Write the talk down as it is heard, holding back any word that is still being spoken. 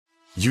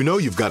You know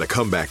you've got a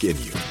comeback in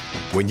you.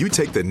 When you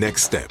take the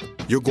next step,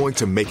 you're going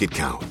to make it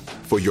count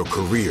for your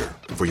career,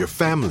 for your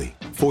family,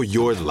 for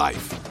your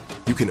life.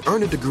 You can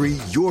earn a degree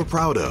you're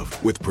proud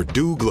of with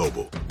Purdue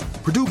Global.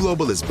 Purdue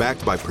Global is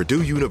backed by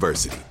Purdue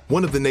University,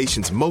 one of the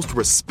nation's most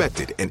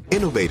respected and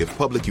innovative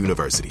public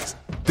universities.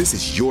 This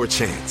is your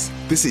chance.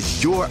 This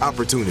is your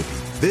opportunity.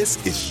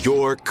 This is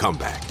your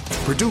comeback.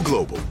 Purdue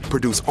Global,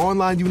 Purdue's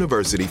online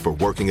university for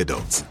working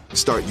adults.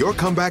 Start your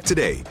comeback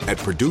today at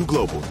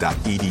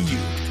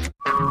purdueglobal.edu.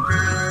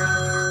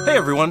 Hey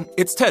everyone,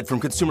 it's Ted from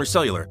Consumer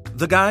Cellular,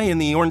 the guy in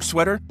the orange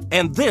sweater,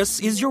 and this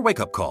is your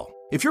wake-up call.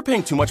 If you're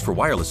paying too much for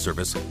wireless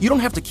service, you don't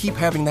have to keep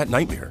having that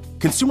nightmare.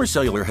 Consumer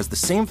Cellular has the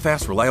same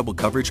fast, reliable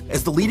coverage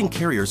as the leading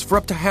carriers for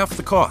up to half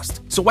the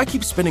cost. So why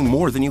keep spending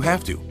more than you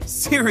have to?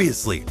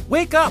 Seriously,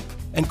 wake up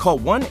and call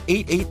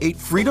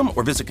 1-888-FREEDOM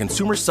or visit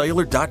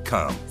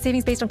consumercellular.com.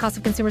 Savings based on cost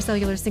of Consumer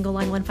Cellular single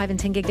line 1, 5, and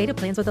 10 gig data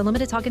plans with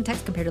unlimited talk and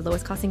text compared to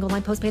lowest cost single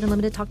line postpaid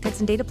unlimited talk, text,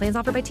 and data plans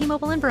offered by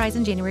T-Mobile and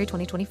Verizon January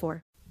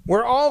 2024.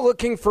 We're all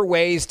looking for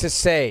ways to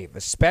save,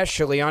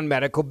 especially on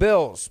medical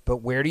bills. But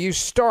where do you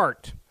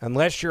start?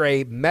 Unless you're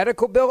a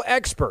medical bill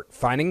expert,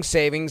 finding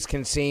savings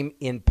can seem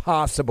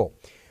impossible.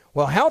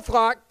 Well,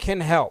 HealthLock can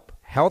help.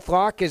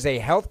 HealthLock is a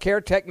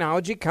healthcare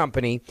technology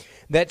company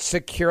that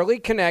securely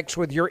connects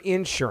with your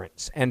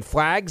insurance and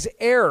flags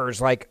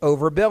errors like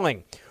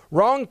overbilling,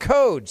 wrong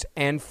codes,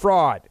 and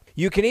fraud.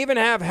 You can even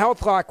have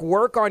HealthLock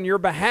work on your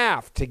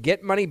behalf to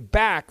get money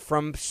back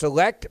from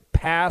select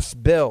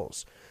past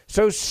bills.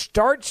 So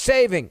start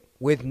saving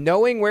with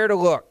knowing where to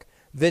look.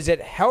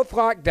 Visit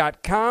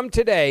healthlock.com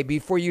today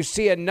before you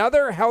see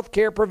another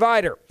healthcare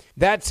provider.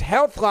 That's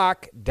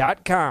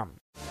healthlock.com.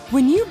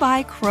 When you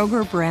buy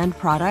Kroger brand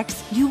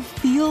products, you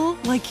feel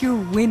like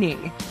you're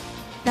winning.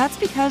 That's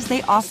because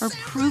they offer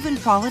proven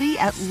quality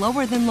at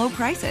lower than low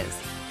prices.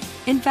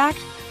 In fact,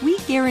 we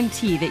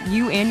guarantee that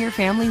you and your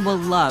family will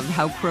love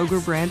how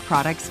Kroger brand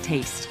products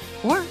taste,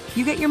 or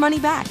you get your money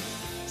back.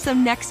 So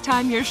next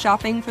time you're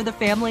shopping for the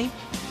family,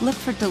 look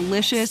for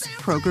delicious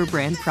Kroger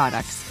brand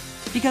products,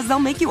 because they'll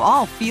make you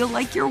all feel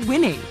like you're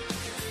winning.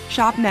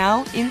 Shop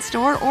now,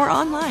 in-store, or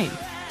online.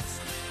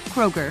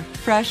 Kroger,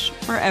 fresh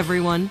for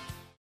everyone.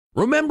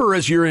 Remember,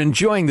 as you're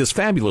enjoying this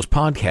fabulous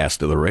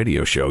podcast of the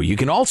radio show, you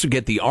can also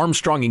get the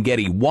Armstrong and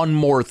Getty One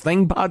More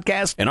Thing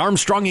podcast and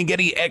Armstrong and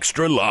Getty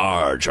Extra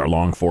Large, our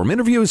long-form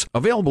interviews,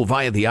 available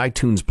via the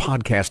iTunes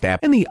podcast app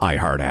and the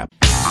iHeart app.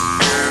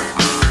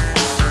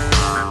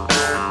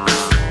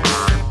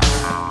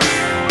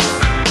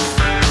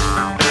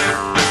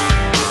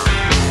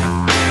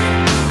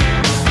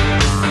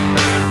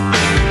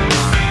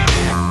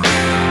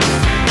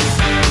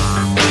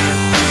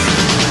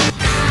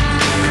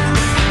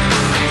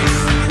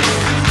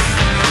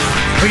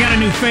 We got a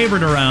new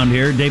favorite around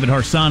here, David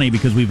Harsanyi,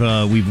 because we've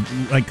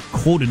like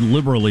quoted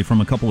liberally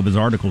from a couple of his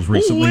articles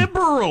recently.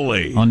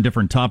 Liberally on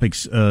different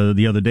topics.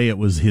 The other day it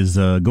was his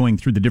going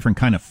through the different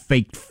kind of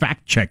fake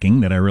fact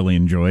checking that I really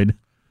enjoyed.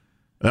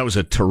 That was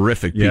a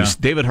terrific piece. Yeah.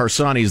 David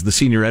Harsanyi is the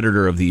senior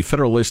editor of The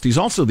Federalist. He's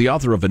also the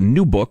author of a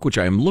new book, which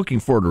I am looking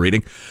forward to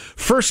reading,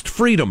 First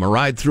Freedom, A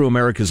Ride Through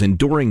America's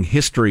Enduring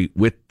History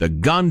with the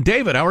Gun.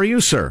 David, how are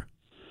you, sir?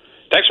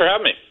 Thanks for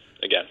having me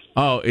again.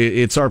 Oh,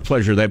 it's our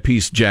pleasure. That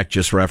piece Jack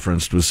just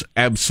referenced was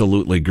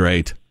absolutely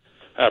great.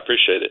 I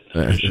appreciate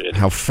it.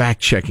 How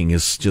fact-checking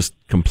is just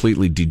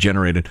completely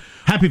degenerated.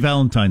 Happy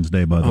Valentine's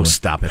Day, by the way. Oh,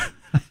 stop it.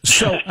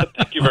 So,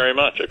 thank you very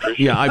much. I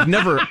appreciate it. Yeah, I've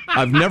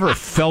never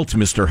felt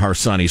Mr.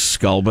 Harsanyi's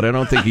skull, but I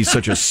don't think he's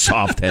such a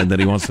soft head that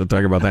he wants to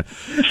talk about that.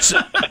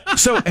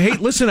 So, hey,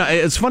 listen,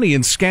 it's funny,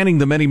 in scanning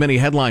the many, many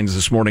headlines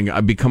this morning,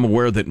 I've become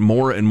aware that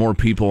more and more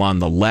people on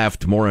the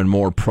left, more and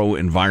more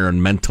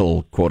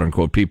pro-environmental,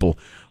 quote-unquote, people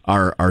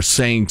are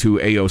saying to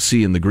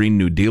AOC and the Green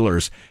New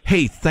Dealers,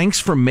 hey, thanks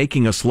for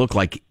making us look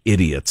like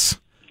idiots.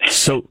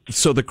 So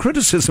the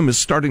criticism is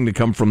starting to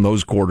come from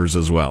those quarters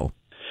as well.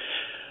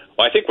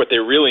 Well, I think what they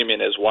really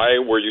mean is, why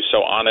were you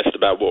so honest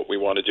about what we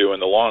want to do in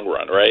the long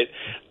run, right?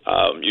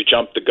 You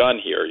jumped the gun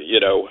here.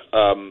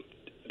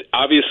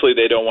 Obviously,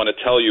 they don't want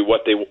to tell you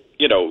what the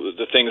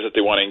things that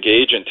they want to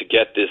engage in to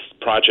get this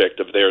project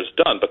of theirs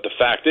done. But the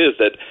fact is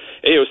that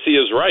AOC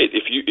is right.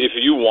 If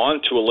you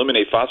want to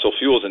eliminate fossil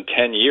fuels in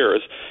 10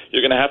 years,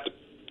 you're going to have to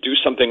do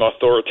something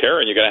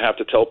authoritarian. You're going to have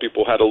to tell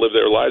people how to live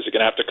their lives. You're going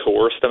to have to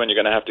coerce them, and you're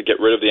going to have to get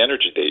rid of the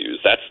energy they use.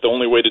 That's the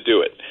only way to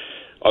do it.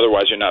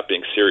 Otherwise, you're not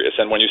being serious.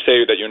 And when you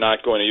say that you're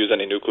not going to use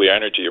any nuclear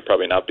energy, you're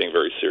probably not being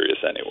very serious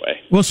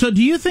anyway. Well, so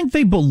do you think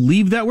they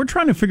believe that? We're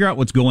trying to figure out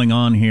what's going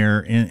on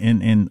here,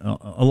 and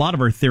a lot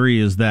of our theory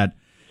is that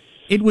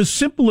it was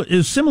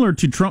similar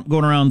to Trump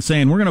going around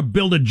saying, we're going to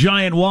build a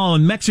giant wall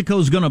and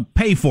Mexico's going to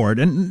pay for it.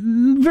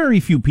 And very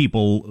few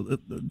people,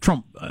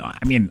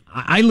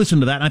 I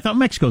listened to that and I thought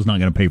Mexico's not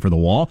going to pay for the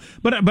wall.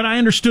 But I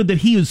understood that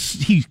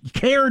he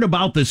cared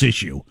about this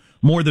issue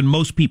more than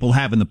most people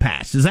have in the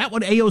past. Is that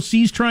what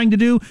AOC's trying to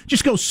do?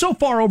 Just go so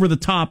far over the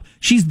top.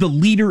 She's the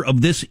leader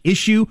of this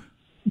issue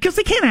because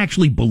they can't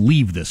actually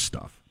believe this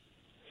stuff.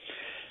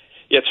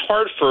 it's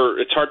hard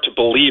to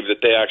believe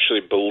that they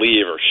actually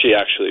believe, or she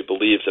actually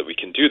believes, that we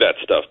can do that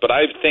stuff. But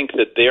I think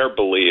that their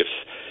beliefs,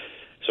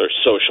 sort of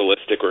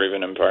socialistic or even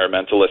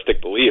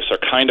environmentalistic beliefs,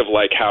 are kind of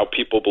like how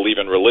people believe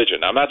in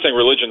religion. Now, I'm not saying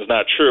religion is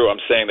not true.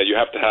 I'm saying that you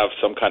have to have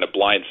some kind of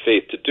blind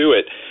faith to do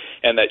it,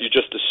 and that you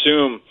just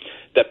assume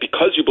that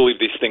because you believe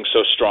these things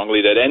so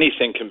strongly that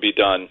anything can be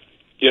done,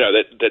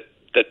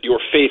 that your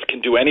faith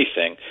can do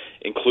anything,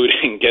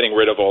 including getting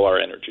rid of all our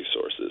energy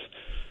sources.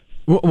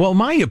 Well,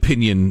 my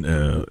opinion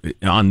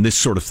on this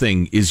sort of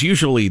thing is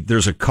usually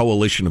there's a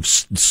coalition of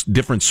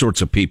different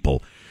sorts of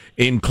people,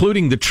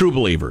 including the true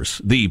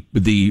believers, the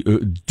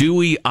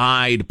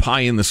dewy-eyed,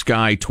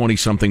 pie-in-the-sky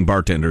 20-something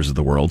bartenders of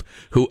the world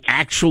who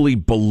actually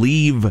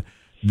believe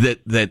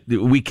that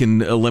we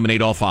can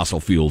eliminate all fossil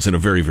fuels in a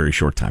very, very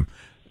short time,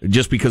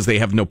 just because they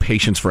have no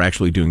patience for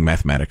actually doing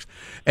mathematics.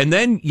 And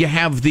then you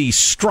have the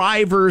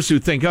strivers who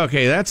think,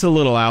 okay, that's a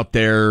little out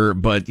there,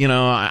 but,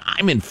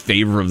 I'm in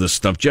favor of this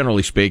stuff,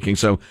 generally speaking,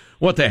 so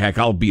what the heck,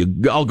 I'll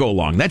go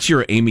along. That's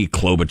your Amy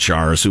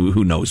Klobuchars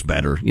who knows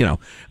better,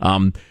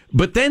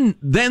 But then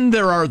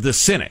there are the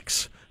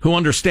cynics who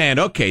understand,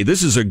 okay,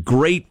 this is a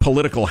great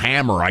political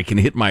hammer I can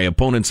hit my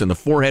opponents in the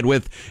forehead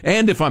with,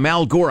 and if I'm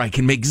Al Gore, I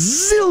can make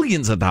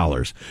zillions of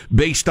dollars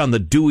based on the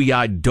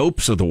dewy-eyed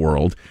dopes of the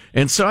world.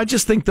 And so I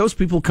just think those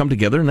people come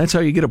together, and that's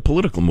how you get a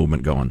political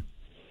movement going.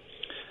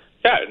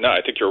 Yeah, no, I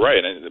think you're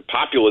right. And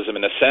populism,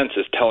 in a sense,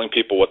 is telling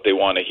people what they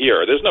want to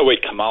hear. There's no way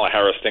Kamala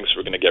Harris thinks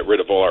we're going to get rid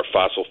of all our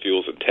fossil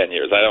fuels in 10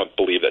 years. I don't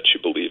believe that she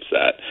believes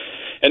that.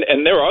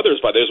 And there are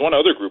others, there's one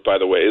other group, by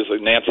the way, is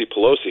like Nancy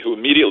Pelosi, who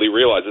immediately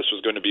realized this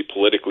was going to be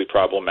politically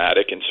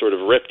problematic and sort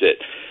of ripped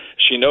it.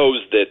 She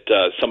knows that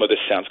some of this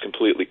sounds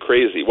completely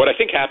crazy. What I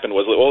think happened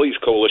was all these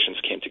coalitions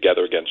came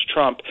together against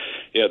Trump.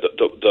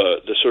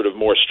 The sort of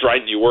more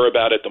strident you were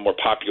about it, the more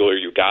popular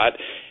you got.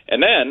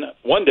 And then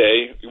one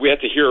day we had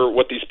to hear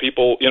what these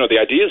people, the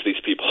ideas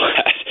these people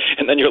had.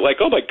 And then you're like,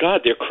 oh, my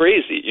God, they're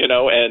crazy,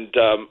 And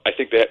I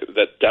think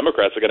that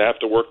Democrats are going to have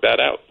to work that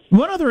out.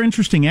 One other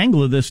interesting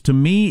angle of this to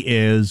me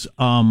is,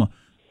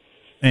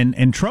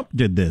 and Trump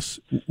did this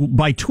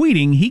by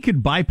tweeting, he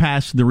could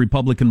bypass the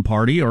Republican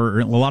Party or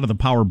a lot of the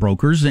power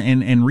brokers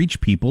and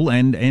reach people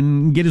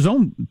and get his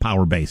own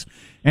power base.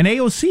 And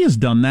AOC has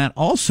done that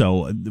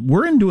also.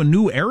 We're into a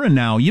new era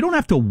now. You don't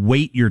have to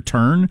wait your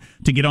turn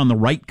to get on the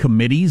right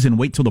committees and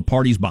wait till the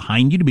party's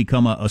behind you to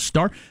become a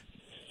star.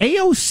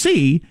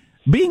 AOC,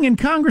 being in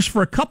Congress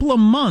for a couple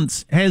of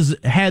months, has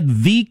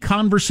had the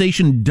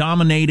conversation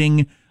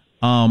dominating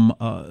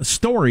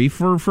story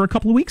for a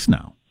couple of weeks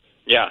now.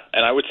 Yeah,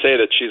 and I would say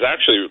that she's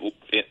actually,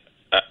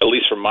 at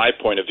least from my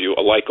point of view,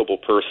 a likable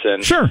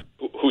person. Sure.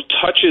 Who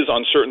touches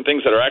on certain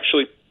things that are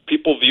actually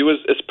people view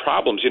as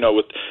problems,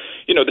 with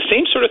the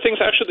same sort of things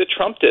actually that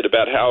Trump did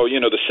about how,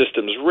 the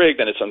system's rigged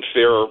and it's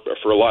unfair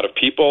for a lot of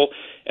people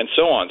and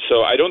so on.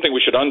 So I don't think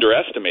we should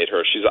underestimate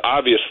her. She's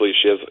obviously,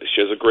 she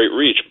has a great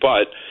reach,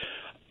 but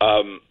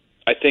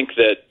I think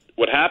that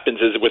what happens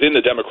is within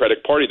the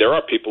Democratic Party, there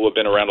are people who have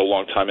been around a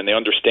long time, and they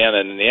understand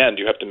that in the end,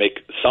 you have to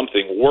make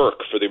something work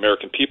for the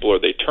American people or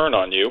they turn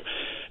on you.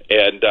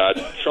 And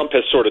Trump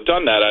has sort of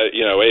done that.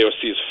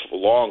 AOC is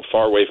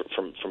far away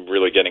from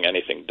really getting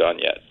anything done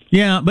yet.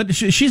 Yeah, but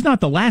she's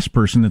not the last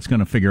person that's going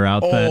to figure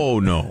out that.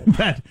 Oh, no.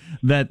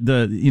 that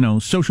the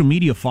social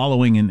media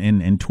following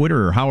and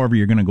Twitter or however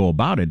you're going to go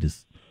about it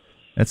is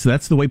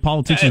that's the way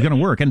politics is going to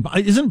work. And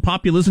isn't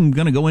populism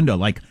going to go into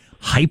like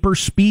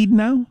hyperspeed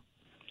now?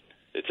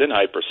 It's in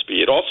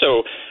hyperspeed.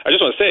 Also, I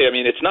just want to say,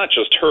 it's not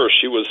just her.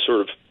 She was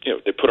sort of,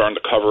 they put her on the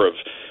cover of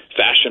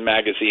fashion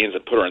magazines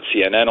and put her on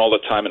CNN all the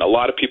time, and a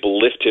lot of people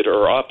lifted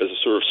her up as a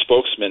sort of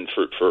spokesman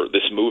for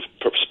this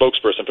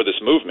spokesperson for this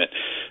movement.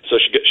 So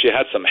she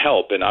had some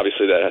help, and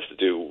obviously that has to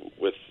do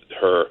with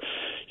her,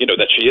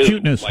 that she is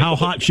cuteness, how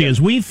hot she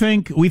is. We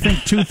think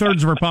 2/3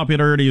 of her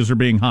popularity is her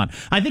being hot.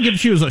 I think if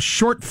she was a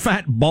short,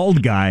 fat,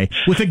 bald guy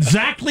with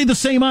exactly the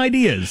same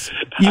ideas,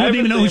 you wouldn't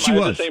even know who she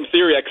was. I have the same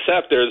theory,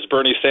 except there's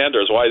Bernie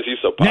Sanders. Why is he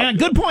so popular? Yeah,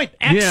 good point.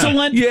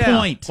 Excellent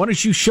point. Why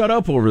don't you shut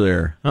up over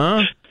there,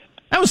 huh?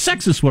 That was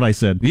sexist, what I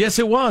said. Yes,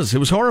 it was. It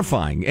was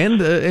horrifying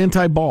and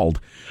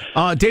anti-bald.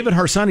 David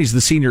Harsanyi is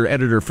the senior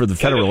editor for The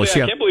Federalist.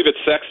 I can't believe it's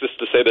sexist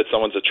to say that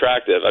someone's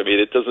attractive.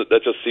 It doesn't.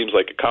 That just seems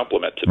like a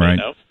compliment to me.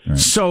 No? Right.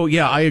 So,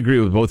 yeah, I agree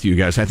with both of you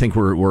guys. I think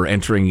we're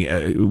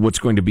entering what's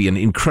going to be an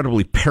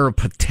incredibly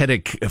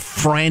peripatetic,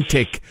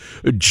 frantic,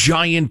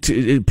 giant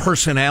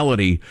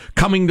personality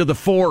coming to the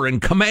fore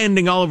and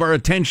commanding all of our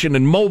attention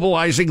and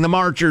mobilizing the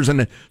marchers.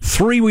 And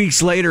 3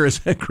 weeks later, as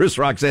Chris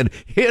Rock said,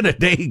 hit a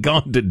day,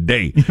 gone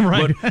today.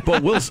 Right.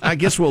 But I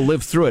guess we'll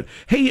live through it.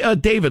 Hey,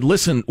 David,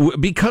 listen,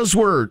 because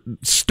we're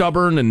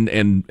stubborn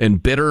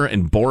and bitter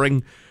and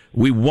boring,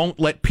 we won't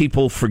let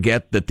people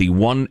forget that the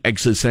one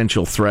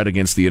existential threat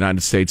against the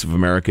United States of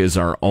America is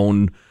our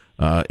own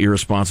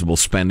irresponsible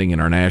spending and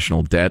our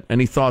national debt.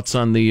 Any thoughts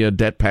on the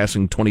debt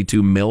passing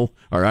 22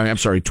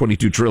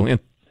 trillion?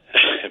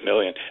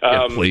 Million.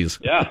 Yeah, please.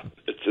 Yeah,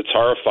 it's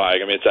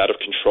horrifying. I mean, it's out of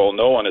control.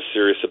 No one is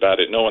serious about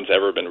it. No one's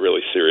ever been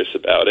really serious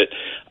about it.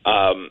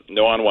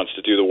 No one wants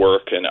to do the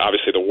work, and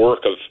obviously the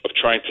work of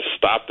trying to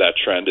stop that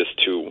trend is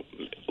to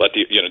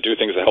do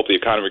things that help the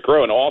economy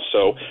grow, and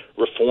also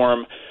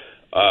reform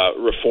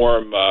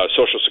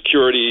Social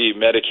Security,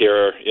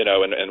 Medicare,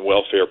 and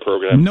welfare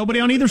programs. Nobody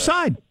on either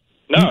side.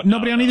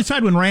 Nobody on either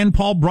side. When Rand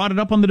Paul brought it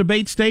up on the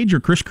debate stage or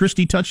Chris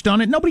Christie touched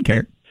on it, nobody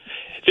cared.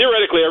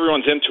 Theoretically,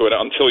 everyone's into it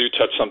until you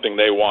touch something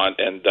they want,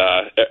 and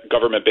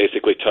government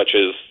basically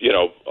touches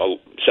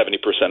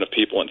 70% of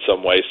people in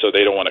some way, so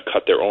they don't want to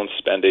cut their own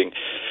spending.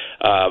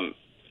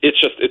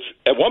 It's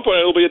at one point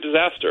it'll be a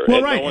disaster,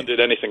 and no one did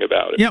anything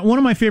about it. Yeah, one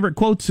of my favorite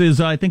quotes is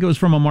I think it was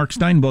from a Mark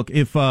Stein book.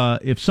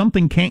 If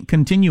something can't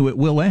continue, it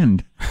will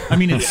end. I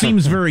mean, it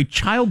seems very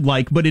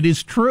childlike, but it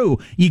is true.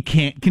 You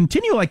can't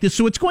continue like this,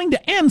 so it's going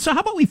to end. So how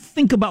about we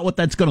think about what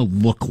that's going to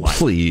look like?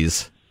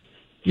 Please.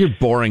 You're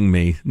boring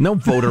me. No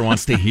voter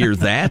wants to hear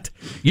that.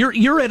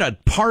 You're at a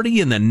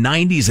party in the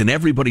 90s and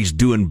everybody's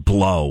doing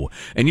blow.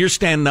 And you're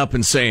standing up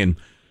and saying,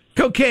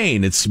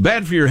 cocaine, it's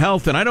bad for your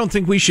health, and I don't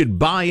think we should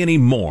buy any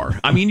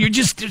more. I mean, you're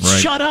just,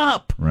 shut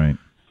up. Right.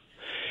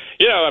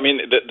 I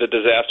mean, the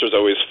disaster is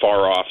always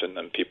far off, and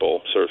then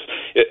people sort of...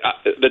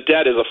 the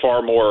debt is a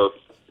far more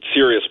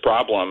serious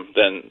problem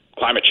than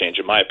climate change,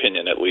 in my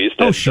opinion, at least.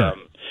 Oh, sure.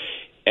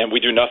 And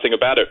we do nothing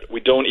about it. We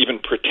don't even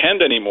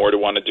pretend anymore to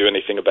want to do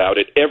anything about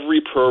it.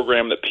 Every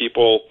program that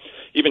people,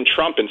 even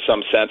Trump in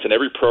some sense, and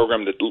every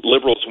program that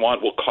liberals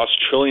want will cost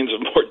trillions of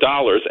more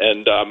dollars,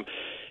 and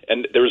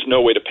there's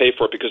no way to pay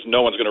for it because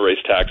no one's going to raise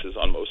taxes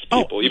on most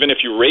people. Even if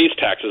you raise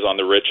taxes on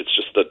the rich, it's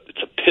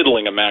a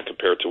piddling amount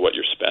compared to what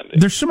you're spending.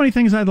 There's so many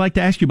things I'd like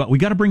to ask you about. We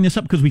got to bring this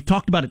up because we've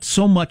talked about it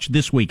so much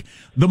this week.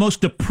 The most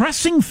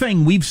depressing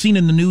thing we've seen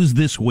in the news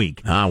this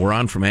week. We're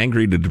on from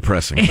angry to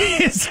depressing.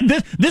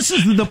 This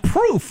is the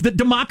proof that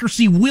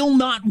democracy will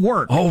not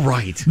work. Oh,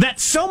 right.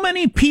 That so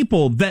many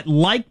people that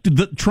liked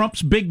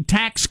Trump's big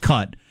tax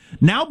cut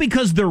now,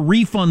 because their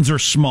refunds are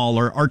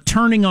smaller, are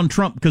turning on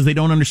Trump because they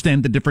don't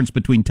understand the difference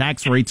between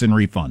tax rates and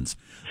refunds.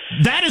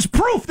 That is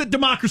proof that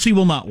democracy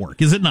will not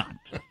work, is it not?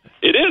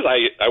 It is.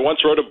 I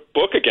once wrote a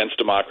book against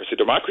democracy.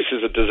 Democracy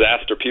is a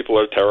disaster. People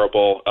are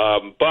terrible.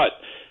 But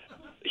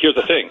here's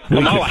the thing.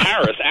 Kamala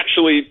Harris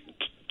actually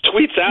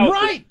tweets out.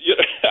 Right.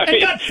 And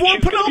got 4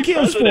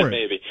 Pinocchios for it.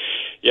 Maybe.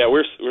 Yeah,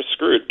 we're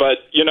screwed. But,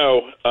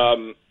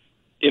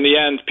 in the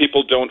end,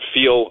 people don't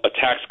feel a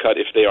tax cut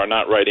if they are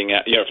not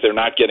if they're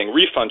not getting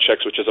refund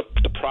checks, which is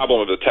the problem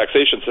of the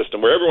taxation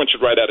system, where everyone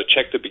should write out a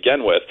check to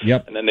begin with,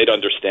 and then they'd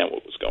understand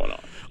what was going on.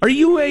 Are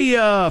you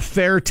a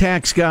fair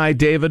tax guy,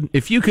 David?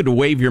 If you could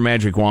wave your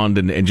magic wand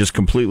and just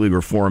completely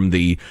reform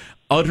the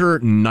utter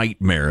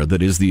nightmare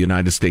that is the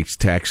United States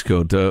tax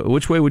code,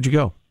 which way would you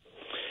go?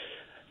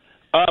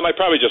 I'd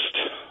probably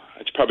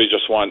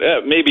just want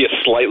maybe a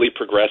slightly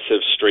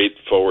progressive,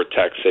 straightforward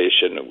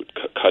taxation,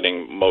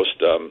 cutting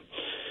most of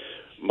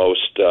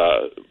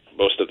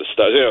the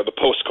stuff. The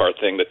postcard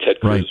thing that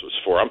Ted Cruz was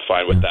for. I'm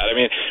fine with that. I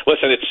mean,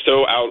 listen, it's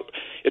so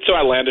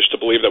outlandish to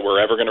believe that we're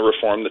ever going to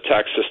reform the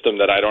tax system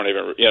that I don't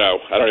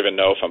even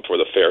know if I'm for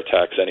the fair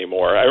tax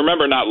anymore. I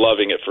remember not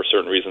loving it for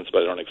certain reasons,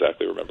 but I don't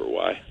exactly remember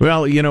why.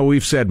 Well,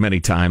 we've said many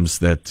times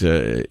that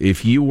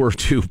if you were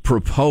to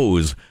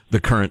propose the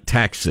current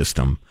tax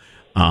system,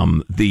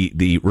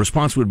 the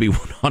response would be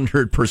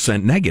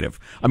 100% negative.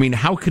 I mean,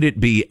 how could it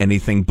be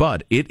anything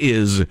but? It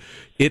is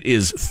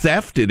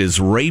theft. It is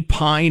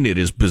rapine. It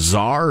is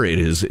bizarre. It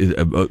is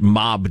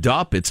mobbed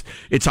up. It's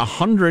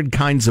 100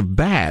 kinds of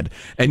bad.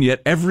 And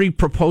yet every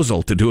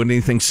proposal to do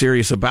anything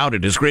serious about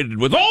it is greeted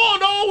with, "Oh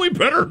no, we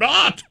better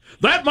not.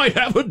 That might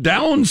have a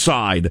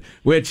downside,"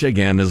 which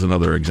again is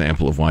another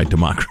example of why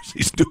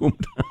democracy's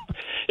doomed.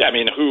 Yeah, I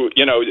mean,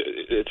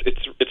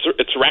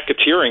 it's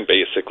racketeering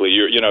basically.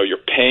 You're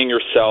paying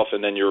yourself,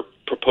 and then you're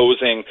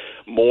proposing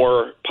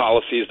more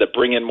policies that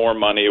bring in more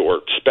money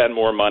or spend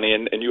more money,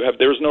 and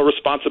there's no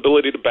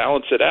responsibility to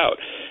balance it out.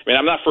 I mean,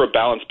 I'm not for a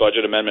balanced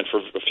budget amendment for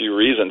a few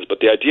reasons,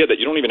 but the idea that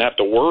you don't even have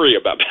to worry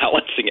about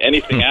balancing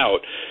anything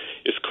out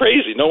is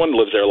crazy. No one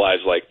lives their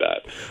lives like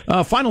that.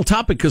 Final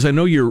topic, because I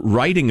know you're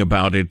writing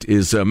about it,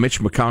 is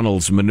Mitch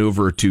McConnell's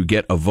maneuver to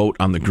get a vote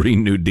on the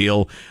Green New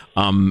Deal.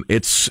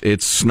 It's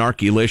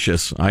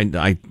snarky-licious.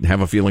 I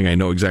have a feeling I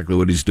know exactly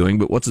what he's doing,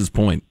 but what's his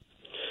point?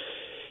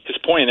 His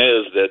point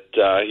is that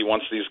he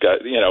wants these guys.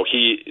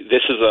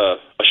 This is a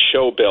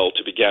show bill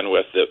to begin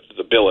with.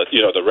 The bill,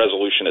 the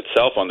resolution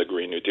itself on the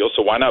Green New Deal.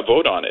 So why not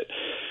vote on it?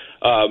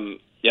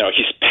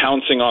 He's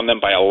pouncing on them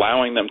by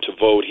allowing them to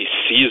vote. He's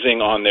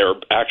seizing on their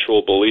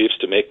actual beliefs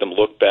to make them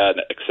look bad,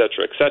 et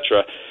cetera, et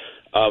cetera.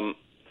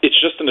 It's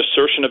just an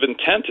assertion of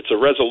intent. It's a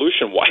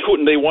resolution. Why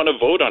wouldn't they want to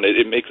vote on it?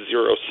 It makes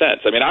zero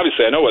sense. I mean,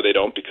 obviously, I know why they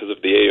don't because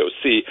of the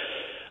AOC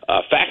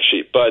fact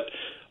sheet, but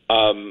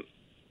I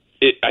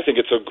think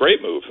it's a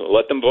great move.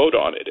 Let them vote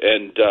on it.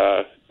 And,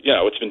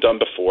 it's been done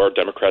before.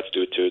 Democrats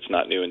do it too. It's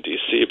not new in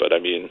D.C., but I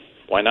mean,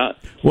 why not?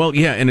 Well,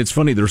 yeah, and it's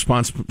funny, the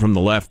response from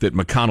the left that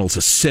McConnell's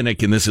a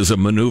cynic and this is a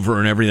maneuver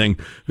and everything,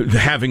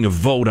 having a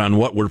vote on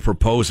what we're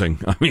proposing.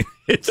 I mean,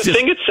 it's the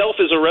thing itself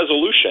is a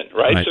resolution,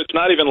 right? So it's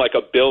not even like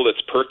a bill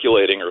that's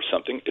percolating or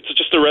something. It's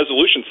just a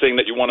resolution saying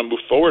that you want to move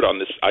forward on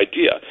this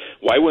idea.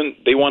 Why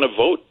wouldn't they want to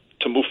vote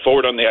to move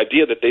forward on the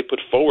idea that they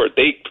put forward?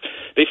 They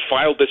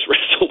filed this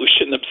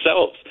resolution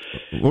themselves.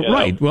 Well,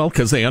 right. Well,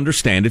 because they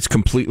understand it's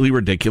completely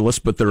ridiculous,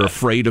 but they're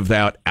afraid of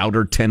that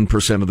outer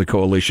 10% of the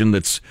coalition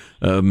that's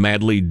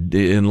madly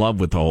in love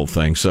with the whole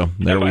thing. So,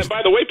 by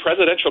the way,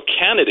 presidential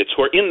candidates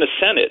who are in the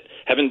Senate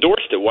have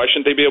endorsed it. Why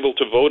shouldn't they be able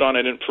to vote on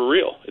it for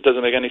real? It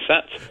doesn't make any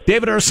sense.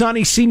 David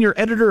Arsani, senior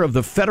editor of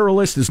The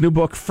Federalist, his new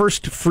book,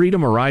 First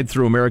Freedom, A Ride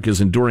Through America's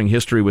Enduring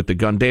History with the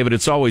Gun. David,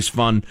 it's always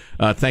fun.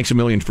 Thanks a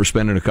million for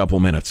spending a couple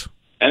minutes.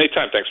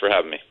 Anytime. Thanks for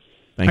having me.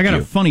 I got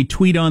a funny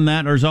tweet on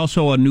that. There's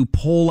also a new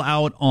poll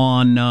out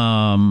on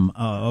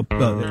how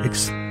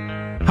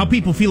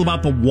people feel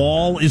about the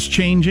wall is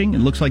changing. It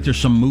looks like there's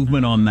some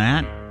movement on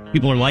that.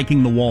 People are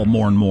liking the wall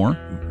more and more.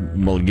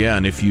 Well, yeah,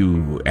 and if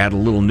you add a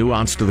little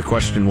nuance to the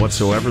question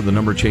whatsoever, the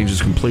number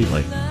changes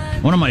completely.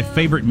 One of my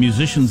favorite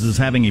musicians is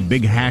having a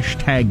big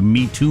hashtag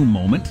Me Too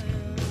moment.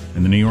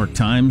 In the New York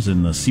Times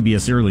and the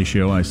CBS Early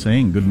Show, I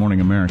say, and Good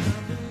Morning America.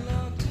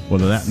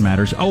 Whether that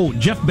matters. Oh,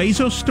 Jeff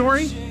Bezos'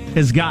 story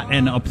has got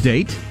an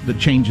update that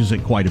changes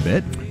it quite a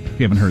bit. If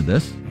you haven't heard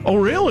this. Oh,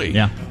 really?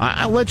 Yeah.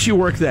 I'll let you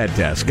work that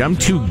desk. I'm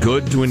too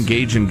good to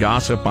engage in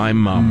gossip.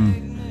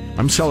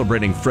 I'm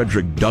celebrating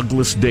Frederick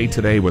Douglass Day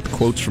today with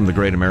quotes from the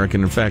great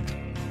American. In fact,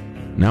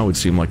 now would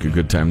seem like a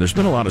good time. There's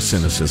been a lot of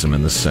cynicism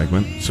in this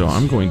segment, so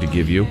I'm going to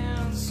give you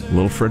a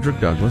little Frederick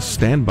Douglass.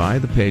 Stand by.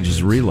 The page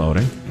is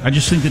reloading. I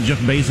just think the Jeff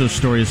Bezos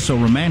story is so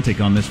romantic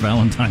on this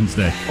Valentine's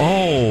Day.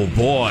 Oh,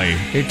 boy.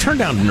 Hey, turn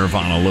down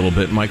Nirvana a little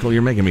bit, Michael.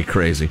 You're making me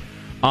crazy.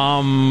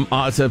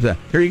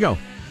 Here you go.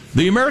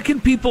 The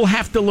American people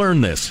have to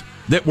learn this,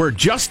 that where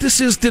justice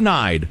is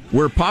denied,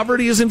 where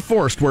poverty is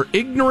enforced, where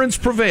ignorance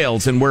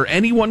prevails, and where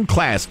any one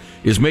class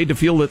is made to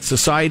feel that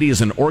society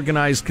is an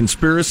organized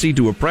conspiracy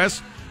to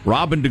oppress,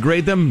 rob, and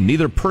degrade them,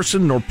 neither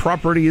person nor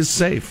property is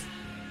safe.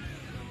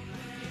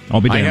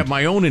 I have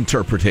my own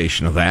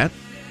interpretation of that.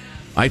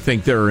 I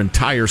think there are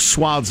entire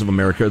swaths of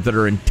America that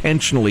are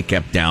intentionally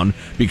kept down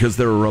because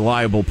they're a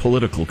reliable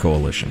political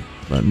coalition.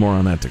 But more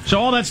on that. So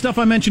all that stuff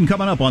I mentioned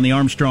coming up on the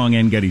Armstrong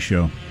and Getty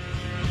Show.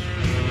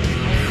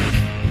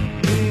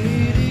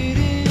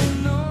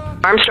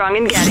 Armstrong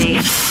and Getty.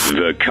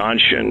 The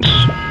conscience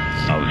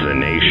of the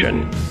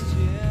nation.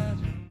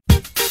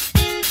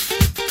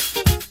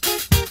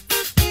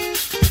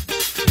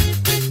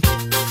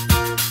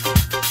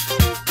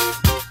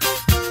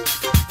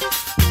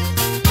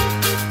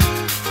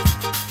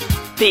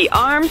 The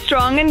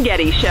Armstrong and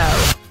Getty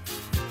Show.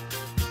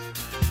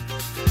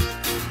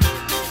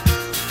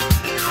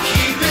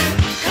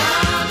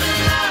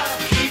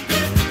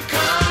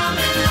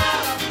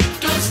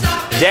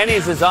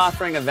 Denny's is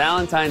offering a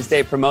Valentine's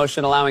Day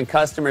promotion allowing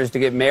customers to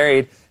get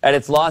married at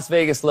its Las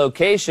Vegas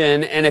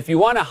location. And if you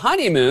want a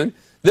honeymoon,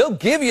 they'll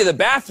give you the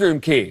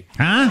bathroom key.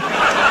 Huh?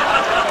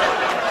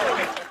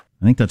 I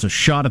think that's a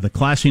shot at the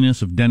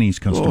classiness of Denny's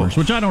customers,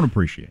 which I don't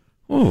appreciate.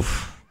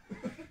 Oof.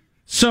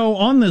 So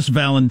on this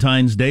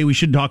Valentine's Day, we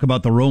should talk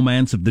about the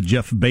romance of the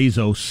Jeff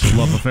Bezos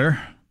love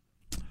affair.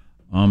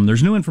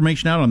 There's new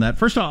information out on that.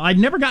 First of all, I'd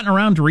never gotten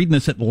around to reading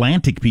this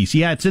Atlantic piece.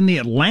 Yeah, it's in the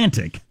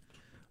Atlantic.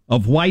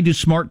 Of why do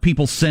smart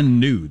people send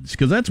nudes?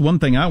 Because that's one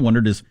thing I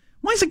wondered is,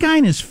 why is a guy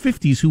in his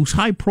 50s who's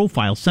high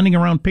profile sending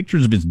around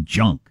pictures of his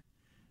junk?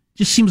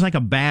 Just seems like a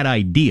bad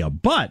idea.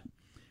 But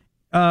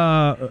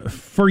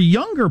for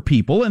younger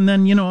people, and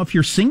then, if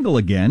you're single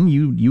again,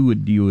 you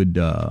would do it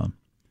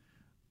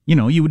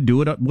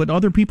what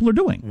other people are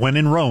doing. When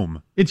in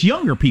Rome. It's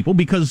younger people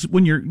because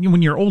when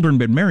you're older and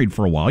been married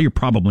for a while, you're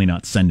probably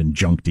not sending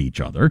junk to each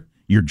other.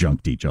 You're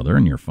junk to each other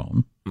on your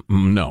phone.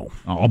 No.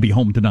 I'll be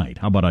home tonight.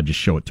 How about I just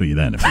show it to you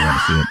then if you want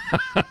to see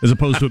it? As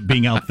opposed to it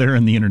being out there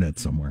on the internet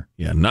somewhere.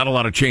 Yeah, not a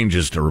lot of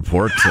changes to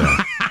report.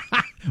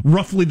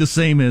 Roughly the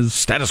same as...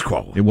 Status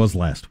quo. It was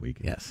last week.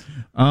 Yes.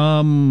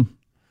 But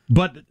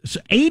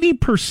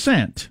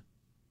 80%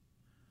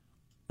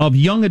 of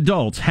young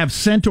adults have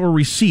sent or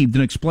received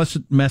an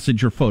explicit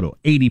message or photo.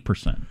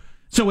 80%.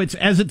 So it's,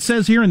 as it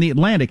says here in the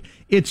Atlantic,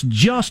 it's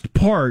just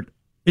part...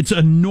 It's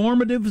a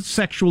normative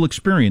sexual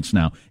experience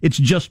now. It's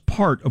just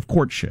part of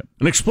courtship.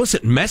 An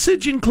explicit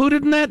message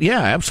included in that?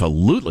 Yeah,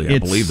 absolutely. I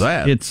believe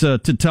that. It's to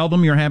tell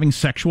them you're having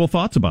sexual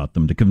thoughts about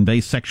them, to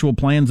convey sexual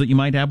plans that you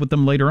might have with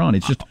them later on.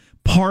 It's just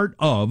part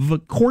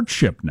of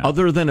courtship now.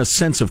 Other than a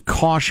sense of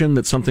caution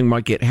that something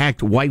might get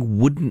hacked, why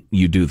wouldn't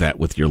you do that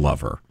with your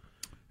lover?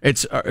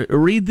 It's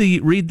read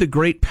the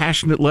great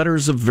passionate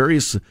letters of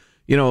various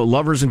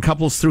lovers and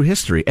couples through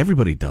history.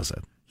 Everybody does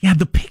it. Yeah,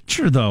 the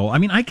picture, though. I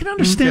mean, I can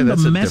understand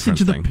the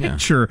message of the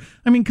picture. Yeah.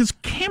 I mean, because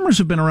cameras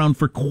have been around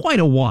for quite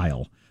a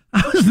while.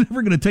 I was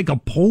never going to take a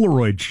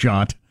Polaroid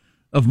shot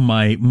of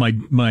my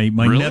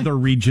nether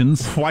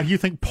regions. Why do you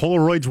think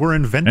Polaroids were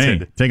invented?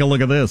 Hey, take a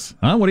look at this.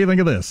 Huh? What do you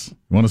think of this?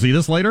 You want to see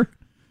this later?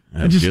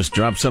 I just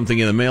dropped something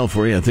in the mail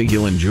for you I think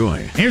you'll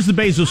enjoy. Here's the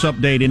Bezos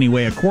update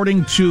anyway.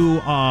 According to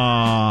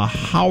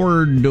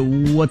Howard,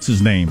 what's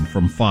his name,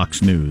 from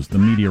Fox News, the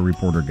media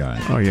reporter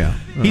guy. Oh, yeah.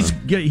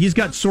 He's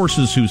got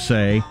sources who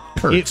say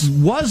Kurtz. It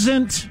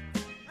wasn't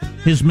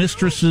his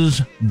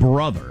mistress's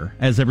brother,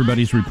 as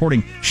everybody's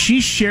reporting. She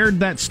shared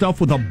that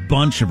stuff with a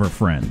bunch of her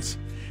friends.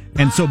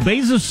 And so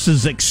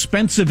Bezos'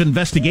 expensive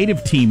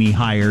investigative team he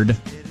hired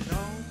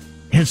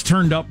has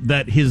turned up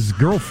that his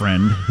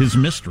girlfriend, his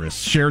mistress,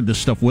 shared this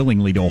stuff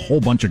willingly to a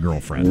whole bunch of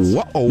girlfriends.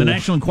 Whoa. The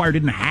National Enquirer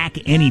didn't hack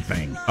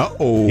anything.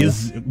 Uh-oh.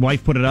 His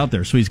wife put it out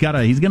there, so he's going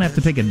to have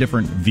to take a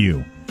different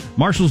view.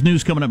 Marshall's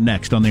News coming up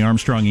next on the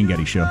Armstrong and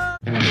Getty Show.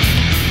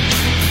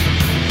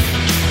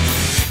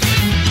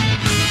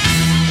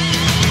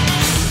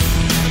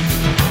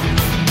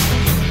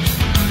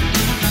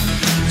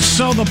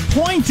 So the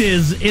point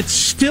is, it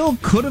still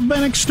could have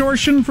been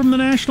extortion from the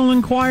National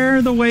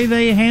Enquirer, the way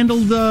they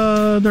handled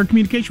their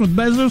communication with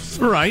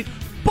Bezos. Right.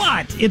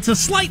 But it's a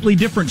slightly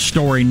different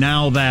story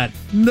now that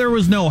there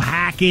was no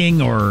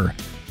hacking or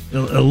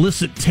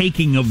illicit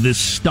taking of this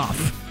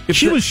stuff.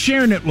 She was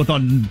sharing it with a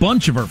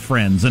bunch of her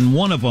friends, and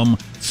one of them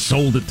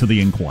sold it to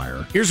the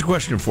Enquirer. Here's a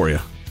question for you.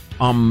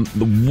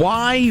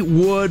 Why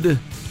would...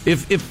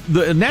 If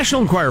the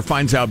National Enquirer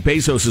finds out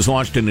Bezos has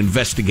launched an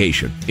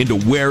investigation into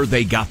where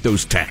they got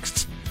those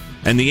texts,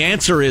 and the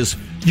answer is,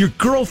 your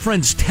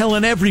girlfriend's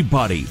telling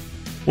everybody,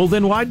 well,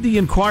 then why'd the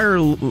Enquirer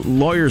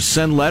lawyers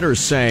send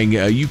letters saying,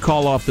 you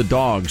call off the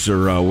dogs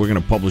or we're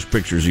going to publish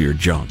pictures of your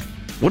junk?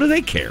 What do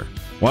they care?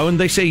 Why wouldn't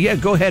they say, yeah,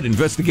 go ahead,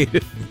 investigate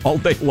it all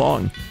day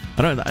long?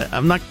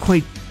 I'm not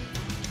quite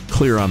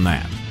clear on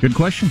that. Good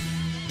question.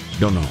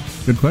 Don't know.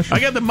 Good question. I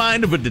got the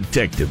mind of a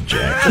detective,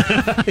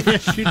 Jack.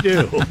 Yes, you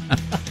do. Boy.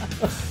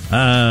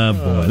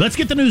 Let's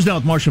get the news now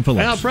with Marshall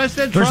Phillips. Now,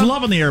 President There's Trump...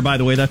 love in the air, by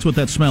the way. That's what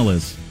that smell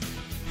is.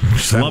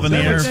 Love in the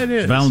air.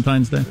 It's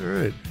Valentine's Day.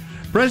 All right.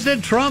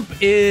 President Trump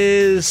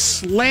is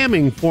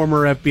slamming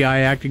former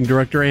FBI acting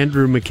director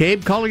Andrew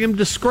McCabe, calling him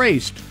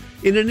disgraced.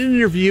 In an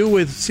interview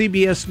with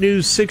CBS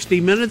News 60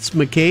 Minutes,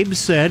 McCabe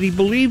said he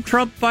believed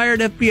Trump fired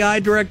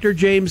FBI Director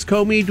James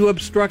Comey to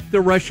obstruct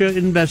the Russia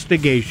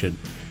investigation.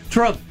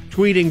 Trump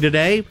tweeting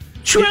today,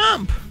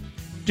 Trump!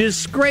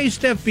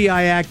 Disgraced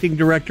FBI acting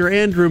director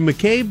Andrew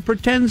McCabe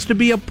pretends to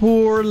be a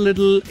poor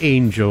little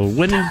angel,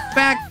 when in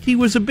fact he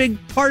was a big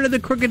part of the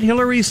crooked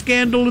Hillary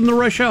scandal and the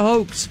Russia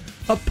hoax,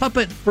 a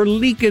puppet for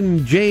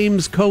leaking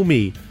James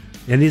Comey.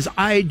 And his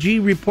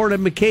IG report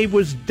of McCabe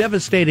was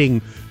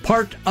devastating,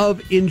 part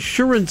of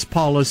insurance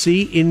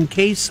policy in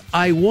case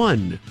I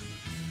won.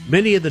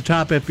 Many of the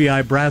top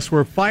FBI brass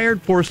were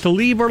fired, forced to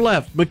leave, or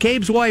left.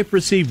 McCabe's wife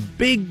received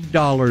big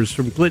dollars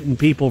from Clinton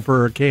people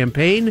for her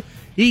campaign.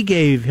 He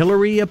gave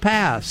Hillary a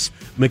pass.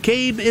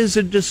 McCabe is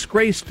a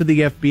disgrace to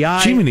the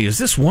FBI. Jiminy, is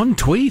this one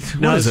tweet?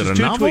 No, what is it,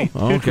 a novel?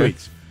 Two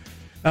tweets.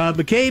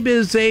 McCabe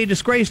is a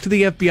disgrace to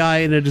the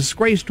FBI and a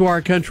disgrace to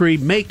our country.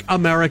 Make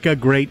America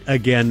great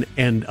again.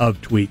 End of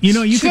tweets. You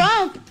know,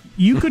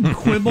 you could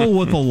quibble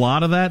with a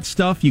lot of that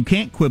stuff. You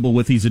can't quibble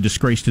with he's a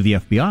disgrace to the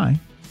FBI.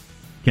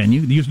 Can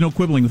you? There's no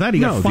quibbling with that. He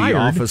got fired. The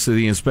Office of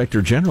the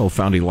Inspector General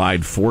found he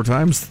lied 4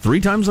 times,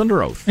 3 times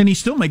under oath. And he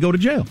still may go to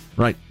jail.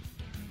 Right.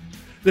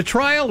 The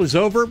trial is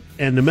over,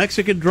 and the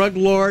Mexican drug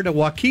lord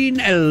Joaquin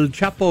El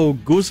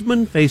Chapo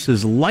Guzman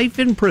faces life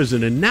in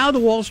prison. And now the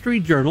Wall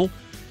Street Journal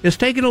is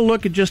taking a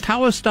look at just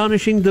how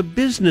astonishing the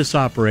business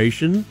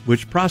operation,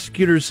 which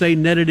prosecutors say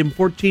netted him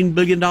 $14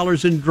 billion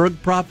in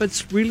drug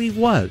profits, really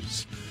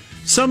was.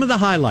 Some of the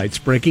highlights,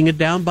 breaking it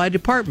down by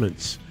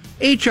departments.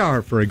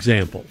 HR, for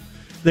example.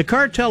 The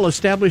cartel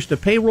established a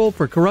payroll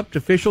for corrupt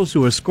officials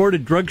who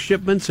escorted drug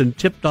shipments and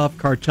tipped off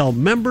cartel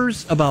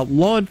members about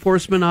law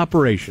enforcement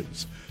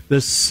operations.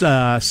 The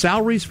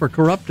salaries for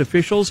corrupt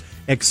officials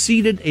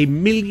exceeded $1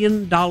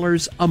 million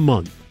a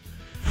month.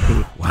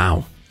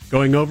 Wow.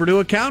 Going over to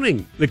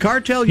accounting. The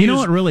cartel You know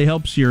what really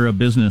helps your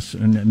business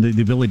and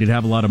the ability to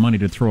have a lot of money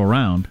to throw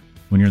around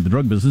when you're in the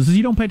drug business is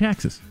you don't pay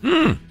taxes.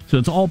 So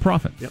it's all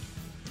profit. Yep.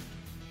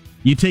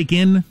 You take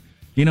in,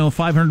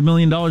 $500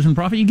 million in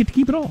profit, you get to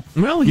keep it all.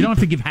 Well, you don't have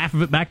to give half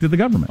of it back to the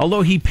government.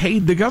 Although he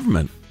paid the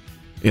government.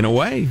 In a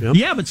way. Yep.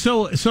 Yeah, but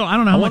so I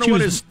don't know how much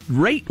what his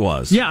rate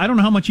was. Yeah, I don't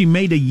know how much he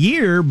made a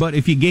year, but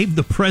if you gave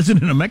the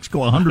president of Mexico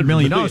 $100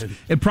 million,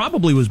 it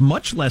probably was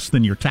much less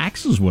than your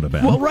taxes would have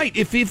been. Well, right.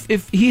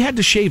 If he had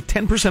to shave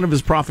 10% of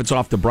his profits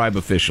off to bribe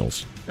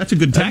officials, that's a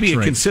good tax rate. That'd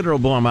be a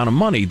considerable amount of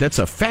money. That's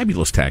a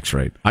fabulous tax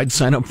rate. I'd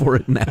sign up for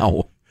it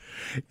now.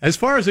 As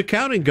far as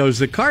accounting goes,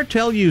 the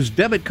cartel used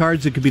debit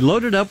cards that could be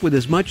loaded up with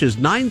as much as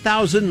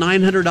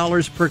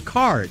 $9,900 per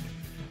card.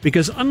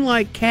 Because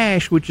unlike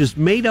cash, which is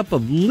made up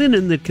of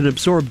linen that can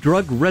absorb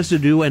drug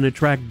residue and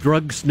attract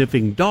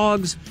drug-sniffing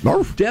dogs,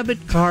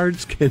 debit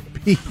cards can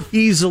be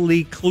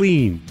easily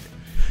cleaned.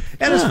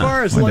 And as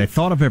far as they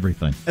thought of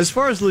everything. As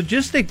far as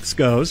logistics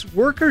goes,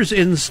 workers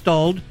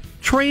installed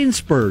train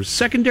spurs,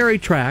 secondary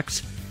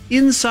tracks,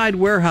 inside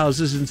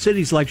warehouses in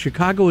cities like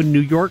Chicago and New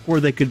York where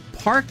they could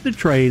park the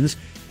trains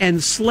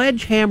and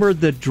sledgehammer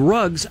the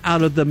drugs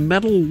out of the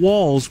metal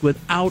walls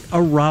without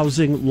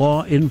arousing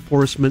law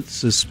enforcement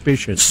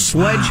suspicion.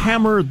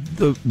 Sledgehammer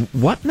the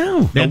what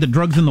now? They had the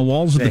drugs in the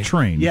walls of the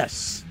train.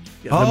 Yes.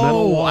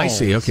 Oh, I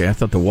see. Okay, I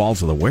thought the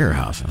walls of the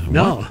warehouse.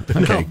 No.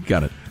 Okay,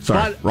 got it.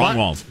 Sorry, wrong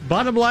walls.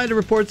 Bottom line, the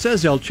report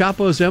says El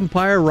Chapo's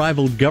empire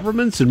rivaled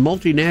governments and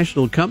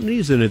multinational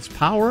companies in its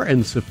power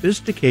and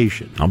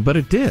sophistication. I'll bet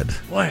it did.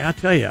 Boy, I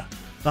tell you.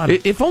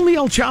 If only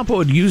El Chapo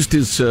had used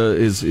his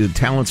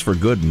talents for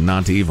good and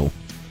not evil.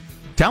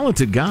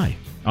 Talented guy.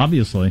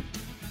 Obviously.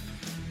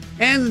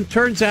 And it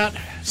turns out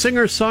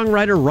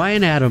singer-songwriter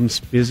Ryan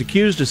Adams is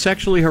accused of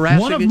sexually harassing...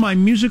 One of my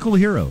musical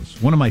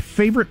heroes. One of my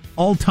favorite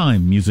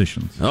all-time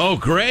musicians. Oh,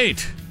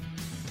 great.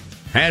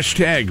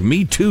 Hashtag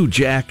me too,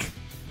 Jack.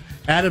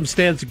 Adams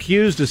stands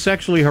accused of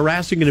sexually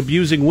harassing and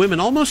abusing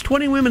women. Almost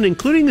 20 women,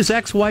 including his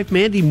ex-wife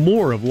Mandy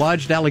Moore, have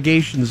lodged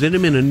allegations in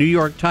him in a New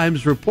York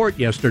Times report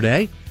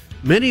yesterday.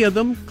 Many of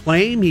them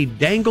claim he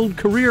dangled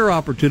career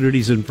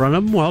opportunities in front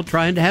of them while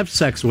trying to have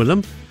sex with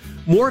them.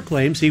 Moore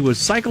claims he was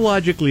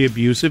psychologically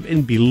abusive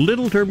and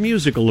belittled her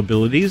musical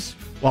abilities,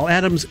 while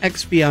Adams'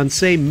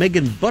 ex-fiancée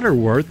Megan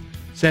Butterworth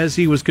says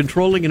he was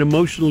controlling and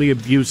emotionally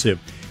abusive.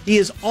 He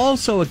is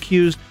also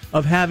accused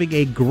of having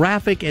a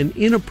graphic and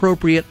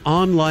inappropriate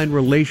online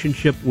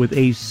relationship with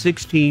a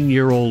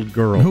 16-year-old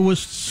girl. Who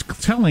was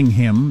telling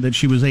him that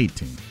she was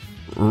 18.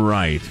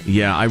 Right.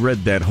 Yeah, I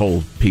read that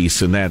whole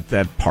piece, and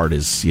that part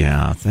is,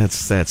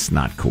 that's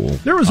not cool.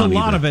 There was a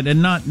lot of it,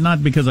 and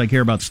not because I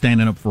care about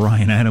standing up for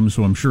Ryan Adams,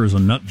 who I'm sure is a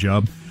nut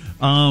job.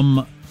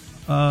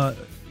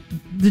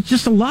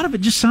 Just a lot of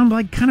it just sounded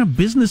like kind of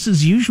business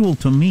as usual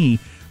to me.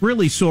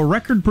 Really, so a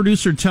record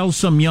producer tells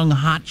some young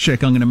hot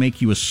chick, I'm going to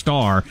make you a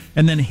star,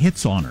 and then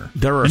hits on her.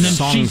 There are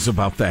songs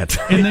about that.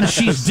 And then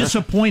she's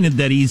disappointed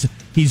that he's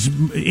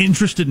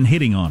interested in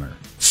hitting on her.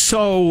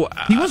 So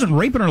he wasn't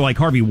raping her like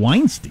Harvey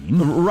Weinstein,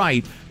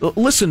 right?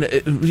 Listen,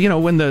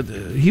 when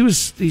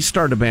he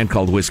started a band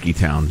called Whiskey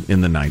Town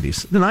in the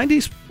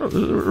 '90s,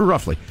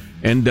 roughly,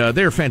 and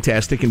they're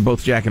fantastic. And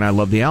both Jack and I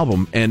love the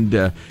album,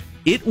 and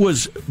it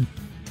was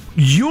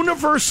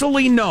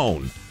universally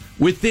known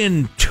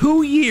within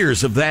 2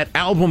 years of that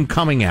album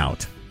coming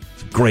out.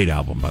 It's a great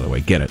album, by the way.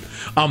 Get it?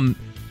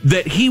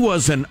 That he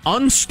was an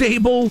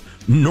unstable,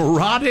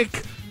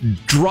 neurotic,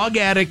 drug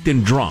addict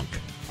and drunk.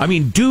 I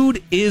mean,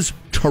 dude is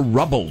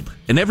troubled,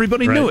 and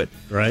everybody knew it.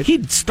 Right.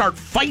 He'd start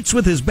fights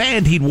with his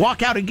band. He'd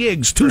walk out of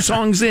gigs 2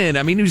 songs in.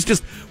 I mean, he was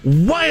just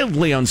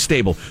wildly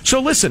unstable. So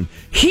listen,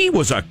 he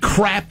was a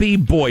crappy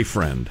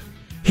boyfriend.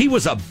 He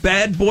was a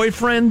bad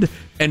boyfriend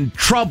and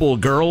trouble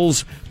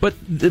girls, but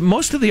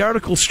most of the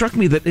article struck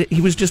me that he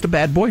was just a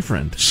bad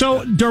boyfriend.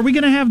 So are we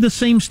going to have the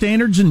same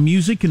standards in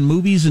music and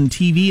movies and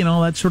TV and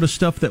all that sort of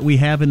stuff that we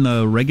have in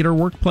the regular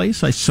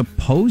workplace? I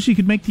suppose you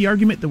could make the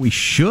argument that we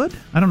should.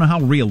 I don't know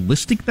how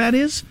realistic that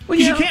is. Well,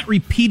 you can't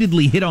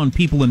repeatedly hit on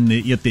people at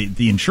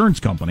the insurance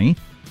company.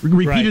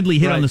 Repeatedly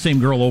hit on the same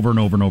girl over and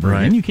over and over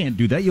again. You can't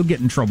do that. You'll get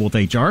in trouble with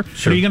HR.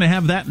 Sure. Are you going to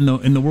have that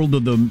in the world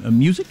of the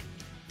music?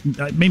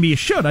 Maybe you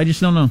should. I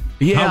just don't know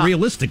how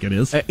realistic it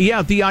is.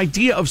 The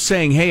idea of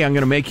saying, hey, I'm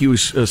going to make you a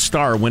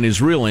star when his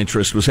real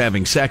interest was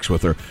having sex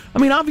with her. I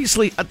mean,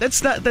 obviously,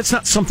 that's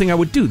not something I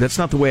would do. That's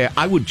not the way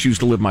I would choose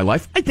to live my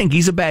life. I think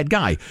he's a bad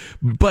guy.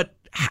 But,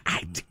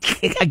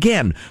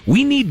 again,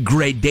 we need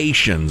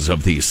gradations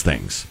of these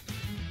things.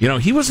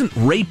 He wasn't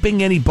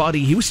raping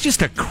anybody. He was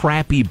just a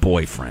crappy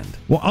boyfriend.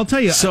 Well, I'll tell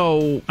you.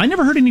 So I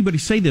never heard anybody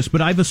say this,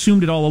 but I've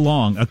assumed it all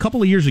along. A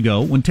couple of years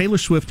ago, when Taylor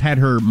Swift had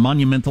her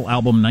monumental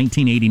album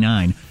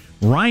 1989,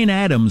 Ryan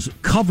Adams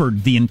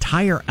covered the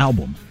entire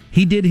album.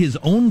 He did his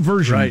own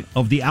version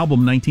of the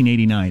album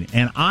 1989,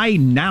 and I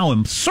now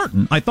am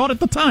certain, I thought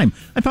at the time,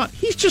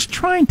 he's just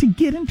trying to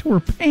get into her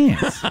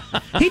pants.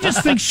 He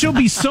just thinks she'll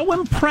be so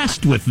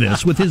impressed with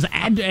this, with his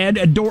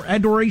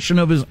adoration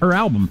of her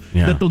album,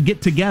 that they'll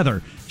get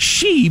together.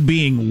 She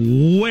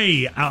being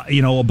way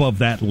above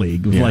that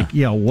league was like,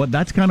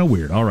 that's kind of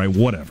weird. All right,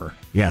 whatever.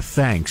 Yeah,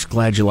 thanks.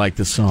 Glad you like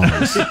the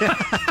songs.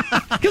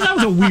 Because that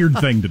was a weird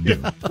thing to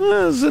do. It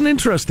was an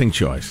interesting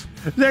choice.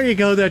 There you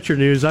go. That's your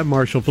news. I'm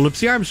Marshall Phillips.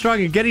 The Armstrong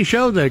and Getty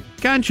Show, the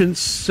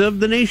conscience of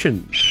the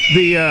nation.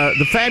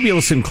 The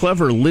fabulous and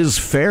clever Liz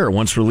Phair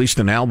once released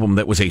an album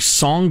that was a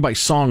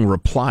song-by-song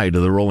reply to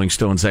the Rolling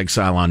Stones'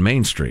 Exile on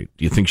Main Street.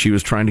 Do you think she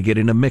was trying to get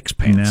into mix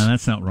pants? No,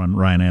 that's not what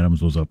Ryan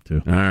Adams was up to.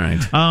 All right.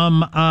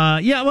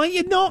 I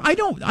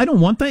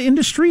don't want the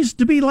industries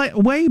to be like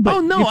way. But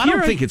I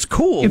don't think it's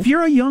cool. If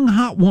you're a young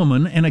hot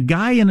woman and a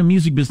guy in a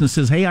music business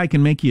says, "Hey, I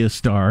can make you a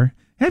star,"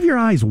 have your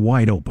eyes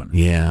wide open.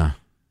 Yeah.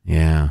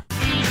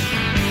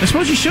 I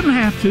suppose you shouldn't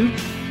have to.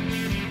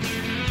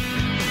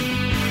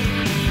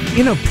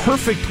 In a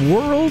perfect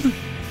world,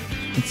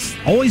 it's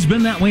always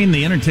been that way in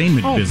the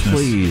entertainment business. Oh,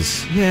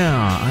 please.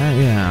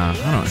 I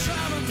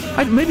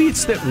don't know. Maybe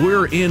it's that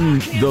we're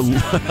in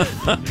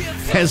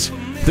as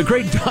the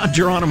great Don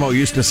Geronimo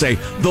used to say,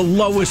 the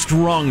lowest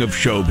rung of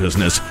show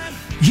business.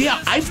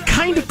 Yeah, I've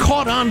kind of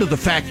caught on to the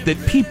fact that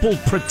people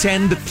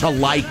pretend to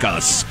like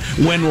us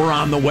when we're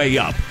on the way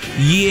up.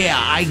 Yeah,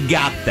 I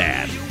got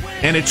that.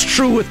 And it's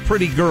true with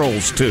pretty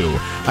girls, too.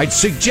 I'd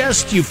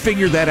suggest you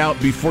figure that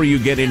out before you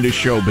get into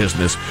show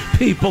business.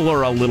 People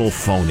are a little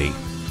phony.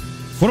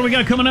 What do we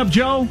got coming up,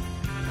 Joe?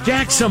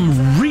 Jack,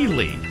 some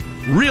really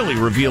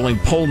revealing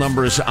poll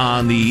numbers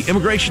on the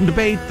immigration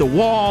debate, the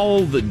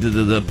wall,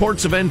 the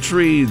ports of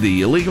entry,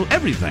 the illegal,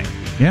 everything.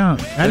 Yeah,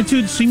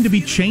 attitudes seem to be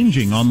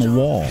changing on the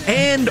wall.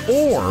 And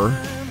or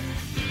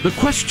the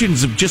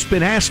questions have just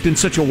been asked in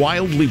such a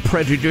wildly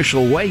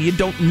prejudicial way, you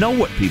don't know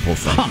what people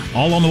think.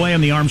 All on the way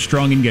on the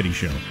Armstrong and Getty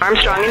Show.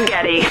 Armstrong and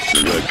Getty.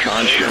 The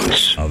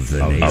conscience of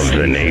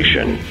the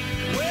nation.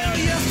 Well,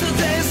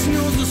 yesterday's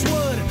news was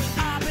what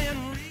I've been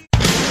reading.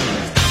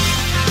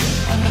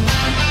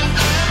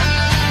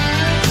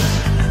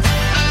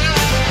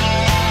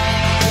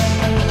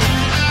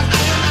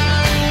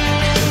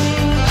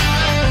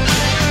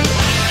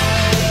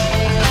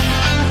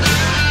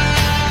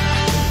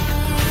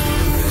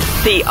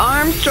 The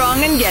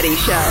Armstrong and Getty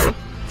Show.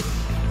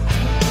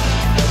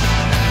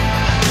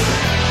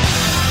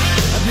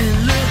 I've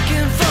been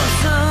looking for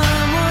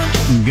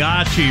someone.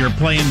 Gotcha, you're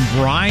playing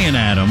Bryan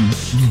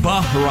Adams.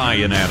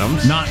 Ryan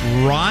Adams. Not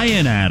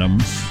Ryan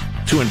Adams.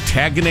 To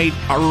antagonate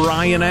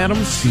Ryan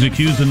Adams? He's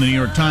accused in the New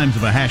York Times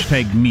of a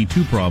hashtag Me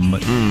Too problem,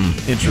 but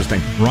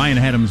interesting. Ryan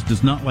Adams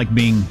does not like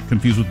being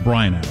confused with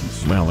Bryan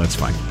Adams. Well, that's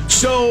fine.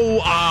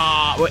 So,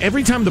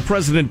 every time the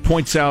president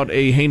points out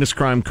a heinous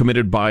crime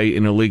committed by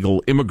an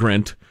illegal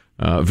immigrant,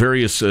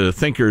 various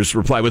thinkers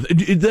reply with,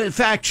 the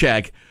fact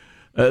check,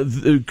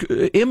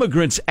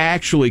 immigrants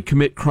actually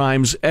commit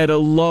crimes at a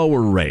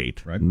lower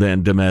rate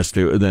than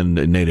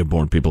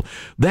native-born people.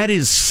 That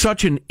is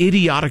such an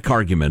idiotic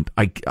argument.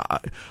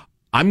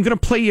 I'm going to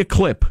play you a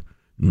clip,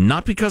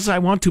 not because I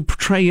want to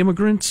portray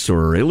immigrants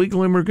or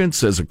illegal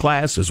immigrants as a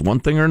class, as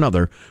one thing or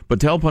another, but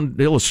to help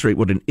illustrate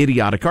what an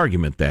idiotic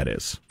argument that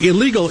is.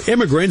 Illegal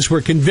immigrants were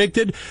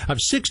convicted of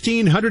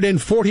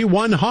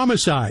 1,641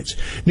 homicides,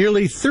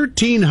 nearly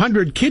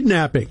 1,300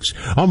 kidnappings,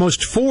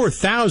 almost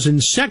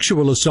 4,000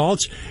 sexual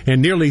assaults,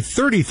 and nearly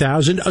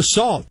 30,000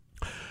 assaults.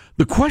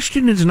 The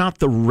question is not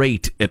the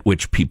rate at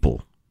which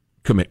people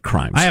commit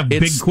crimes. I have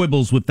big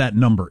quibbles with that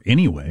number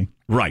anyway.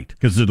 Right.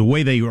 Because the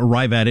way they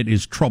arrive at it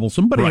is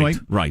troublesome. But anyway,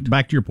 right.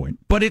 Back to your point.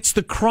 But it's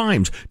the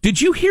crimes.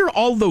 Did you hear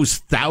all those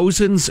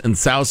thousands and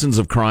thousands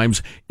of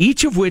crimes,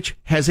 each of which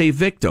has a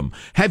victim?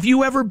 Have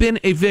you ever been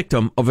a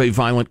victim of a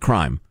violent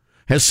crime?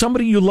 Has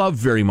somebody you love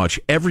very much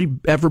ever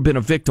been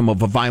a victim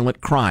of a violent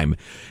crime?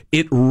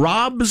 It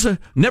robs,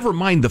 never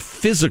mind the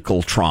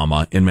physical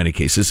trauma in many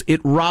cases,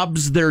 it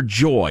robs their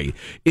joy.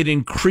 It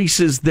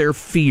increases their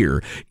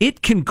fear.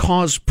 It can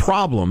cause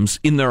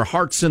problems in their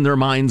hearts and their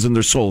minds and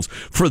their souls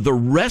for the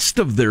rest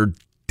of their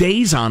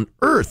days on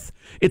earth.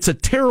 It's a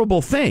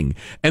terrible thing.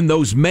 And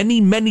those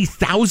many, many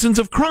thousands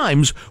of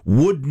crimes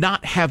would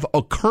not have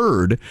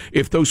occurred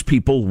if those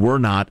people were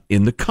not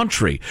in the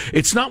country.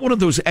 It's not one of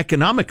those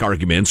economic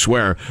arguments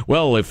where,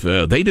 well, if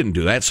they didn't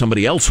do that,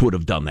 somebody else would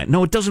have done that.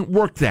 No, it doesn't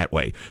work that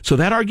way. So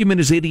that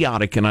argument is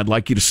idiotic, and I'd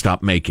like you to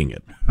stop making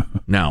it.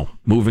 Now,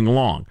 moving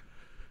along.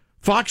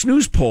 Fox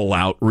News poll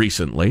out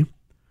recently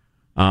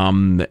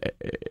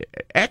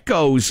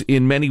echoes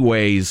in many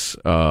ways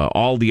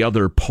all the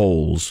other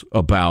polls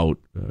about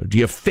do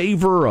you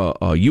favor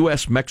a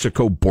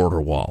U.S.-Mexico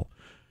border wall?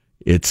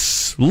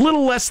 It's a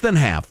little less than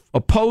half.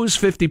 Oppose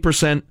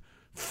 50%,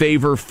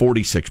 favor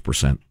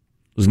 46%.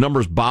 Those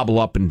numbers bobble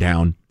up and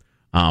down.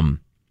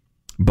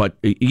 But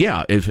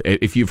yeah,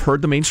 if you've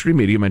heard the mainstream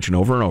media mention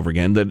over and over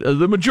again that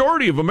the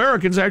majority of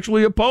Americans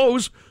actually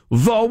oppose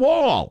the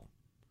wall.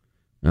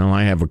 Well,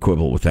 I have a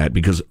quibble with that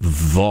because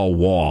the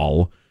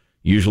wall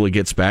usually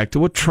gets back to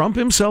what Trump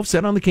himself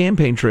said on the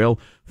campaign trail,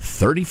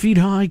 30 feet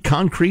high,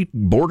 concrete,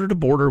 border to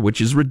border,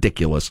 which is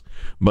ridiculous.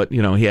 But,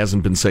 you know, he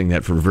hasn't been saying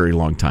that for a very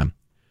long time.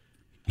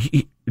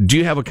 Do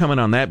you have a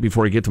comment on that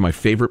before I get to my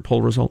favorite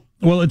poll result?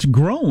 Well, it's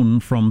grown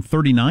from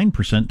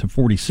 39% to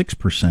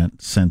 46%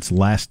 since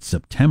last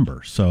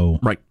September. So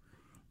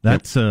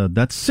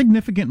that's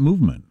significant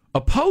movement.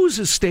 Oppose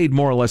has stayed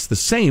more or less the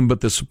same, but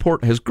the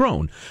support has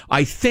grown.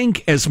 I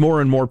think as more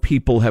and more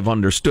people have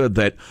understood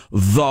that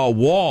the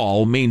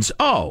wall means,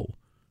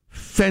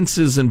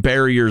 fences and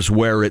barriers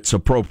where it's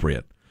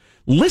appropriate.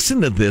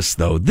 Listen to this,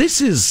 though.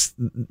 This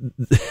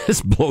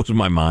blows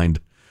my mind.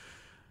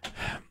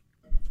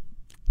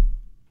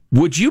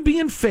 Would you be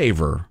in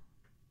favor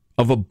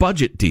of a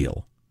budget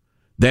deal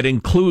that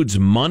includes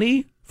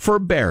money for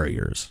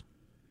barriers,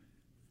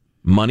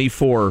 money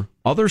for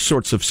other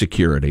sorts of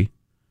security,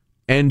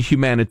 and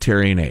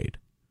humanitarian aid?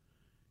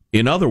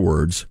 In other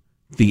words,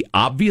 the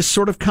obvious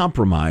sort of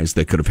compromise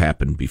that could have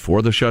happened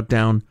before the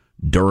shutdown,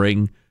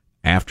 during,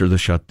 after the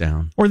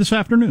shutdown. Or this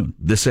afternoon.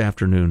 This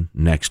afternoon,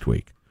 next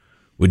week.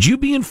 Would you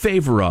be in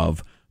favor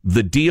of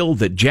the deal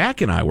that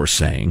Jack and I were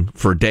saying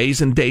for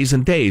days and days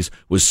and days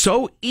was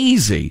so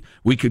easy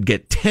we could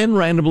get 10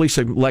 randomly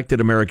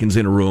selected Americans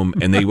in a room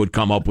and they would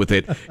come up with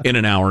it in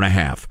an hour and a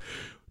half?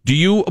 Do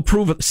you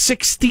approve of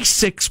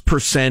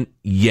 66%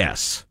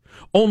 yes.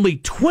 Only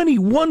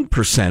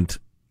 21%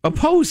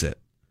 oppose it.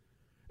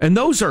 And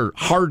those are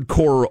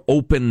hardcore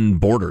open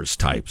borders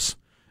types.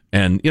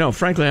 And,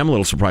 frankly, I'm a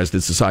little surprised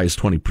it's as high as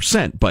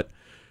 20%, but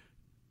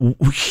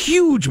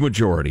huge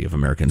majority of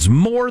Americans,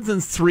 more than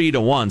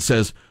 3-1,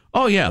 says,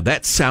 oh, yeah,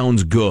 that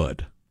sounds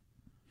good.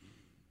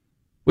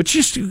 Which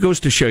just goes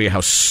to show you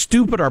how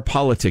stupid our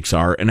politics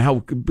are and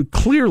how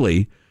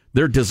clearly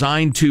they're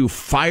designed to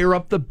fire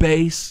up the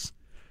base,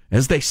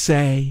 as they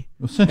say,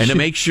 and to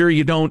make sure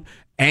you don't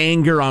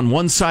anger on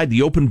one side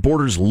the open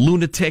borders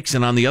lunatics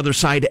and on the other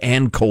side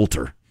Ann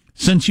Coulter.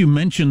 Since you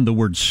mentioned the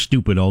word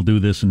stupid, I'll do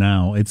this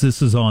now.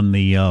 This is on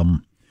the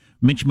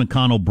Mitch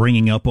McConnell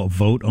bringing up a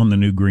vote on the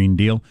new Green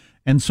Deal.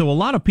 And so a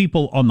lot of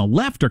people on the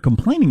left are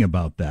complaining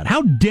about that.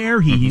 How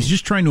dare he? He's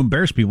just trying to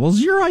embarrass people. It's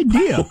your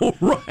idea.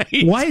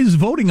 Right. Why is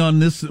voting on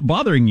this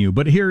bothering you?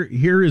 But here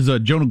is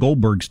Jonah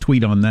Goldberg's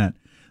tweet on that.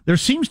 There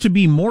seems to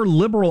be more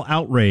liberal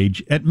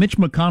outrage at Mitch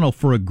McConnell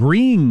for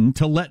agreeing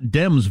to let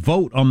Dems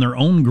vote on their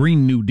own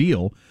Green New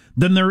Deal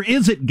than there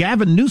is at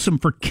Gavin Newsom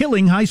for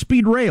killing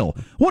high-speed rail.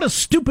 What a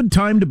stupid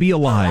time to be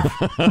alive.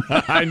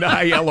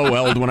 I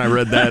LOL'd when I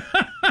read that.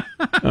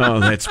 Oh,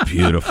 that's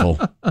beautiful.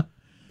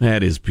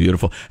 That is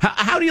beautiful.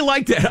 How do you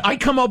like that? I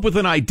come up with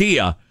an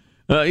idea.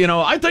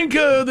 I think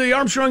the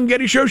Armstrong and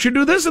Getty Show should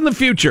do this in the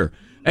future.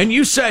 And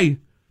you say,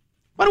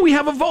 why don't we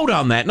have a vote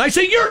on that? And I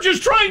say, you're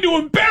just trying to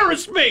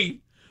embarrass me.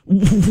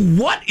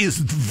 What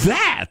is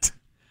that?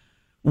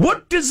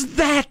 What does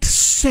that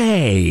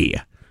say?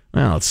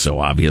 Well, it's so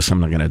obvious.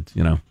 I'm not going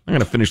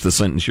to finish the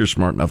sentence. You're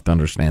smart enough to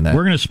understand that.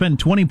 We're going to spend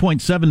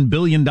 $20.7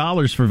 billion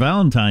for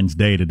Valentine's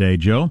Day today,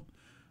 Joe.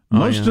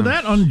 Most of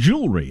that on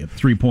jewelry at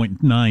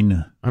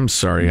 $3.9 I'm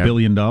sorry,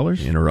 billion.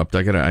 Interrupt.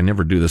 I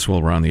never do this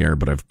while we're on the air,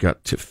 but I've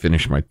got to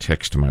finish my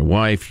text to my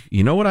wife.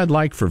 You know what I'd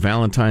like for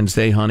Valentine's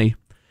Day, honey?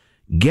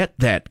 Get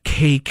that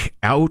cake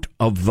out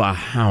of the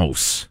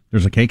house.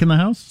 There's a cake in the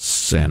house?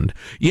 Send.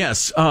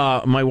 Yes,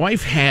 my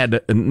wife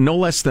had no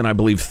less than, I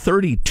believe,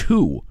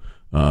 32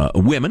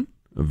 women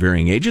of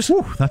varying ages.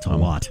 Whew, that's a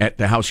lot. At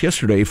the house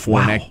yesterday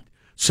for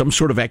some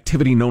sort of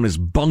activity known as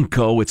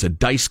bunco. It's a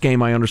dice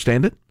game, I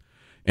understand it.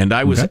 And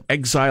I was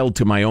exiled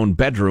to my own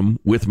bedroom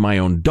with my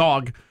own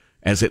dog,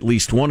 as at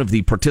least one of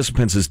the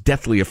participants is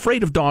deathly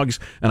afraid of dogs,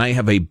 and I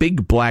have a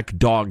big black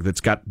dog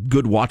that's got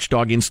good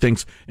watchdog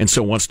instincts, and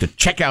so wants to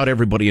check out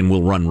everybody and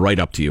will run right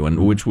up to you,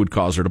 and which would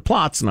cause her to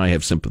plots, and I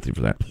have sympathy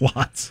for that.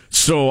 Plots.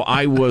 So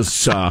I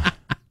was,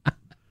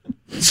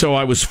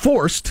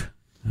 forced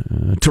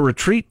to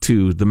retreat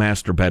to the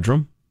master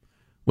bedroom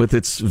with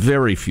its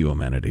very few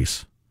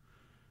amenities,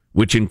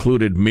 which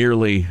included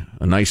merely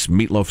a nice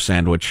meatloaf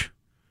sandwich,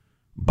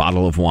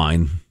 bottle of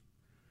wine,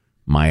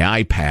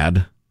 my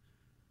iPad,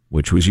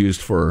 which was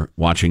used for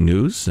watching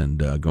news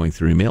and going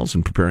through emails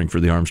and preparing for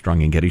the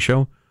Armstrong and Getty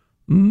Show,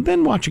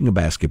 then watching a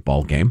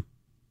basketball game,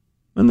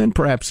 and then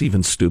perhaps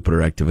even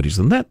stupider activities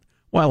than that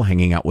while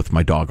hanging out with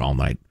my dog all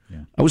night.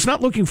 Yeah. I was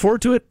not looking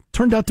forward to it.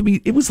 Turned out to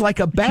be, it was like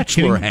a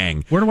bachelor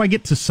hang. Where do I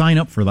get to sign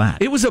up for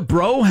that? It was a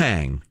bro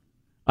hang.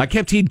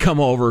 He'd come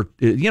over,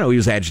 he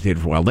was agitated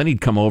for a while. Then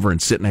he'd come over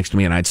and sit next to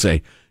me, and I'd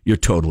say, "You're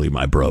totally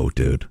my bro,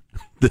 dude.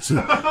 This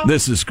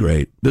is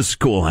great. This is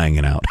cool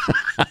hanging out."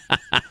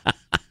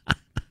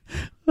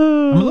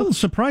 I'm a little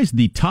surprised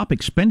the top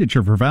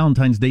expenditure for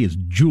Valentine's Day is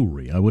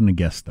jewelry. I wouldn't have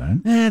guessed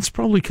that. It's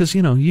probably because,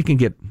 you can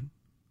get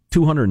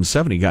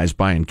 270 guys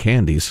buying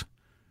candies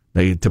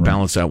to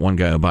balance out one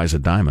guy who buys a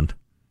diamond.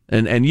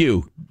 And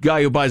you,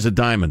 guy who buys a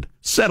diamond,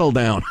 settle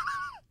down.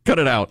 Cut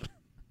it out.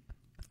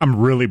 I'm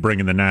really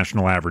bringing the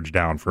national average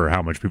down for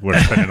how much people are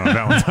spending on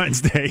Valentine's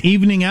Day.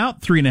 Evening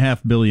out,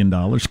 $3.5 billion.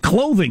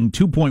 Clothing,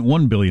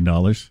 $2.1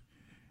 billion.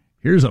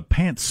 Here's a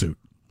pantsuit.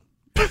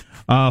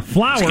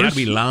 Flowers. It's got to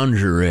be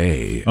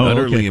lingerie.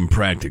 Utterly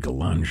impractical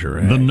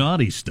lingerie. The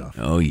naughty stuff.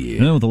 Oh,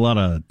 yeah. With a lot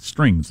of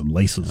strings and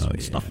laces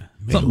and stuff.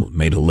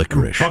 Made of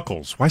licorice.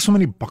 Buckles. Why so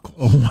many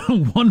buckles?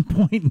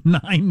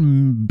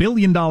 $1.9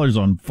 billion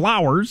on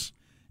flowers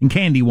and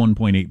candy,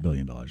 $1.8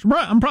 billion.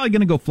 I'm probably going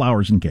to go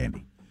flowers and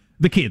candy.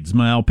 The kids.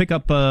 I'll pick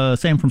up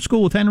Sam from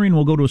school with Henry, and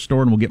we'll go to a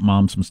store, and we'll get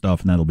Mom some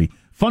stuff, and that'll be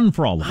fun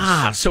for all of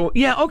us. So,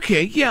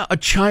 a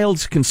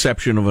child's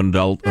conception of an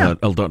adult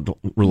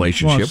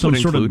relationship would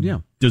include, sort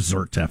of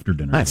dessert after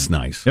dinner. That's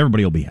nice.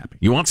 Everybody will be happy.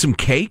 You want some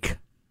cake?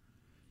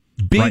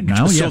 Big. Right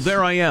now, so yes.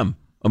 There I am,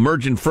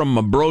 emerging from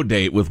my bro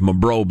date with my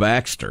bro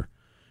Baxter.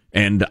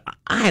 And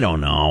I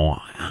don't know,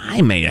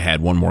 I may have had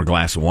one more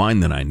glass of wine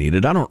than I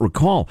needed. I don't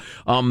recall.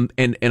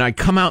 And I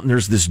come out and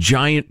there's this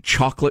giant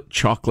chocolate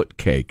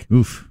cake.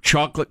 Oof.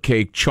 Chocolate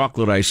cake,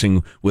 chocolate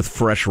icing with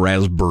fresh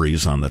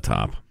raspberries on the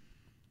top.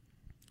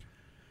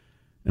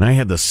 And I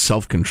had the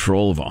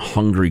self-control of a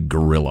hungry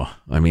gorilla.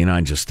 I mean, I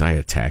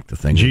attacked the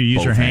thing. Did you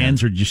use your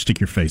hands or did you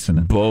stick your face in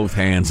it? Both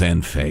hands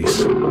and face.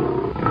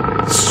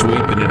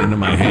 Sweeping it into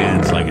my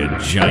hands like a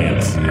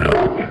giant,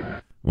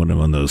 one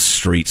of those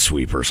street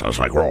sweepers. I was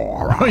like,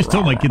 I always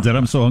told my kids that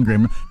I'm so hungry,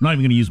 I'm not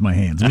even going to use my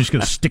hands. I'm just going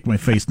to stick my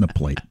face in the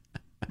plate.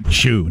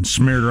 chew and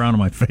smear it around on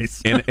my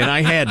face. And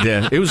I had,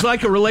 it was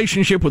like a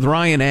relationship with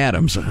Ryan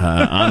Adams,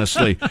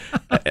 honestly.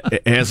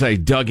 As I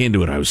dug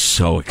into it, I was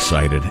so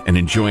excited and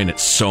enjoying it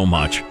so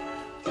much.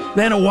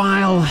 Then a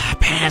while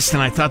passed,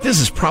 and I thought, this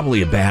is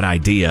probably a bad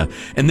idea.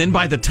 And then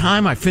by the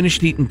time I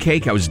finished eating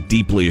cake, I was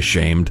deeply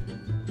ashamed.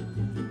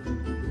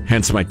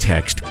 Hence my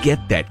text,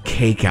 get that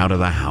cake out of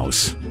the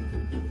house.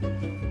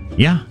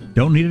 Yeah,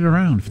 don't need it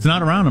around. If it's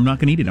not around, I'm not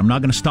going to eat it. I'm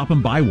not going to stop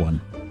and buy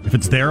one. If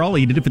it's there, I'll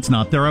eat it. If it's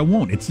not there, I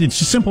won't. It's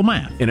just simple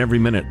math. And every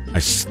minute, I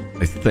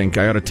think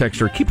I ought to text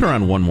her, keep it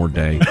around one more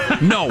day.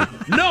 No,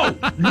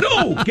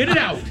 get it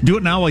out. Do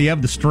it now while you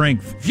have the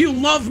strength. If you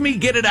love me,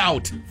 get it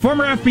out.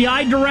 Former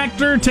FBI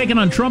director taking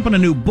on Trump in a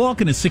new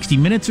book and a 60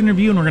 Minutes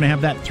interview, and we're going to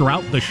have that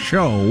throughout the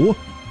show,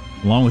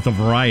 along with a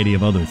variety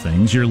of other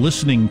things. You're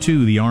listening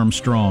to the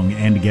Armstrong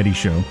and Getty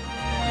Show.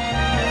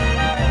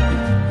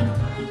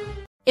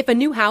 If a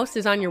new house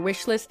is on your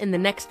wish list in the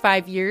next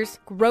 5 years,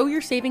 grow your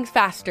savings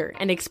faster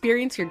and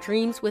experience your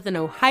dreams with an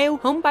Ohio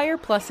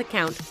Homebuyer Plus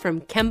account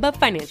from Kemba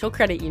Financial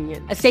Credit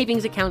Union. A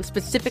savings account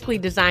specifically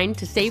designed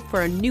to save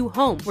for a new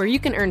home where you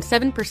can earn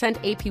 7%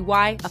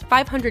 APY,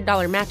 a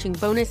 $500 matching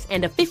bonus,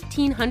 and a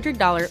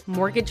 $1,500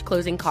 mortgage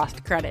closing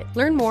cost credit.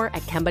 Learn more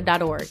at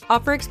Kemba.org.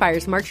 Offer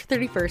expires March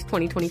 31st,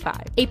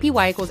 2025.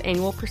 APY equals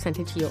annual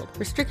percentage yield.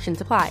 Restrictions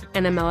apply.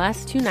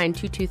 NMLS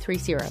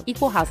 292230.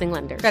 Equal housing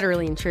lender.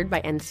 Federally insured by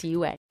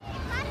NCUA.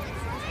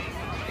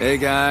 Hey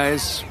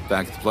guys,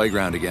 back at the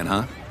playground again,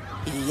 huh?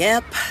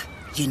 Yep.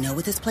 You know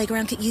what this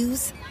playground could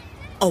use?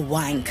 A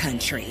wine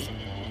country.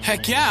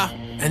 Heck yeah,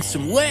 and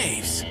some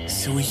waves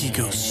so we could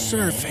go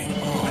surfing.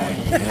 Oh,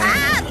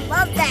 yeah.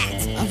 Love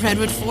that. A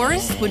redwood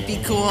forest would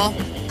be cool.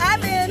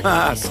 I'm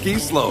in. Ski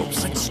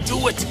slopes. Let's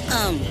do it.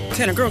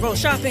 Can a girl go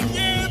shopping?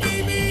 Yeah,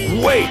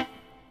 baby. Wait.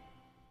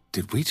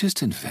 Did we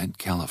just invent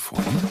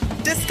California?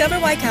 Discover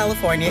why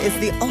California is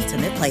the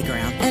ultimate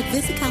playground at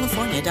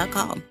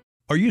visitcalifornia.com.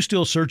 Are you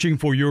still searching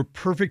for your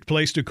perfect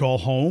place to call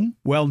home?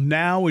 Well,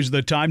 now is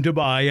the time to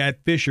buy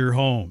at Fisher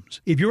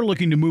Homes. If you're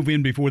looking to move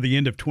in before the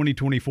end of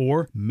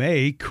 2024,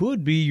 May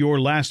could be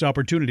your last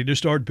opportunity to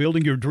start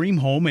building your dream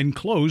home and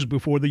close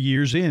before the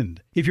year's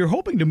end. If you're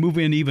hoping to move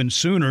in even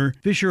sooner,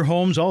 Fisher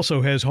Homes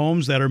also has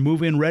homes that are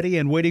move-in ready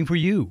and waiting for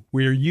you,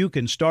 where you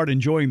can start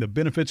enjoying the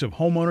benefits of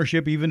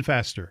homeownership even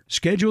faster.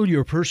 Schedule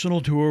your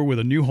personal tour with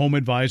a new home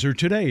advisor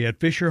today at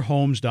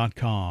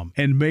FisherHomes.com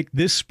and make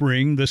this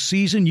spring the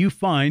season you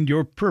find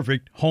your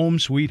perfect home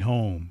sweet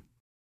home.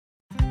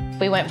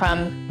 We went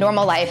from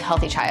normal life,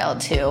 healthy child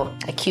to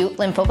acute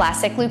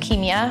lymphoblastic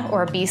leukemia,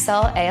 or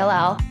B-cell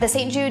ALL. The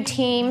St. Jude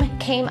team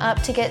came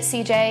up to get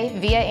CJ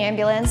via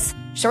ambulance.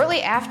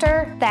 Shortly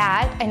after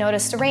that, I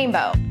noticed a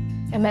rainbow.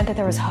 It meant that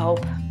there was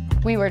hope.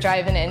 We were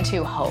driving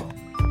into hope.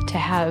 To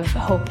have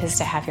hope is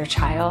to have your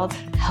child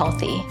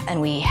healthy,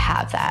 and we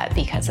have that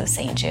because of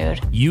St. Jude.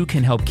 You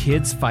can help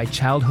kids fight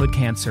childhood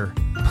cancer.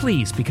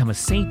 Please become a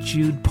St.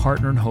 Jude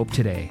Partner in Hope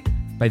today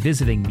by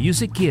visiting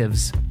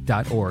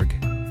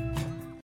musicgives.org.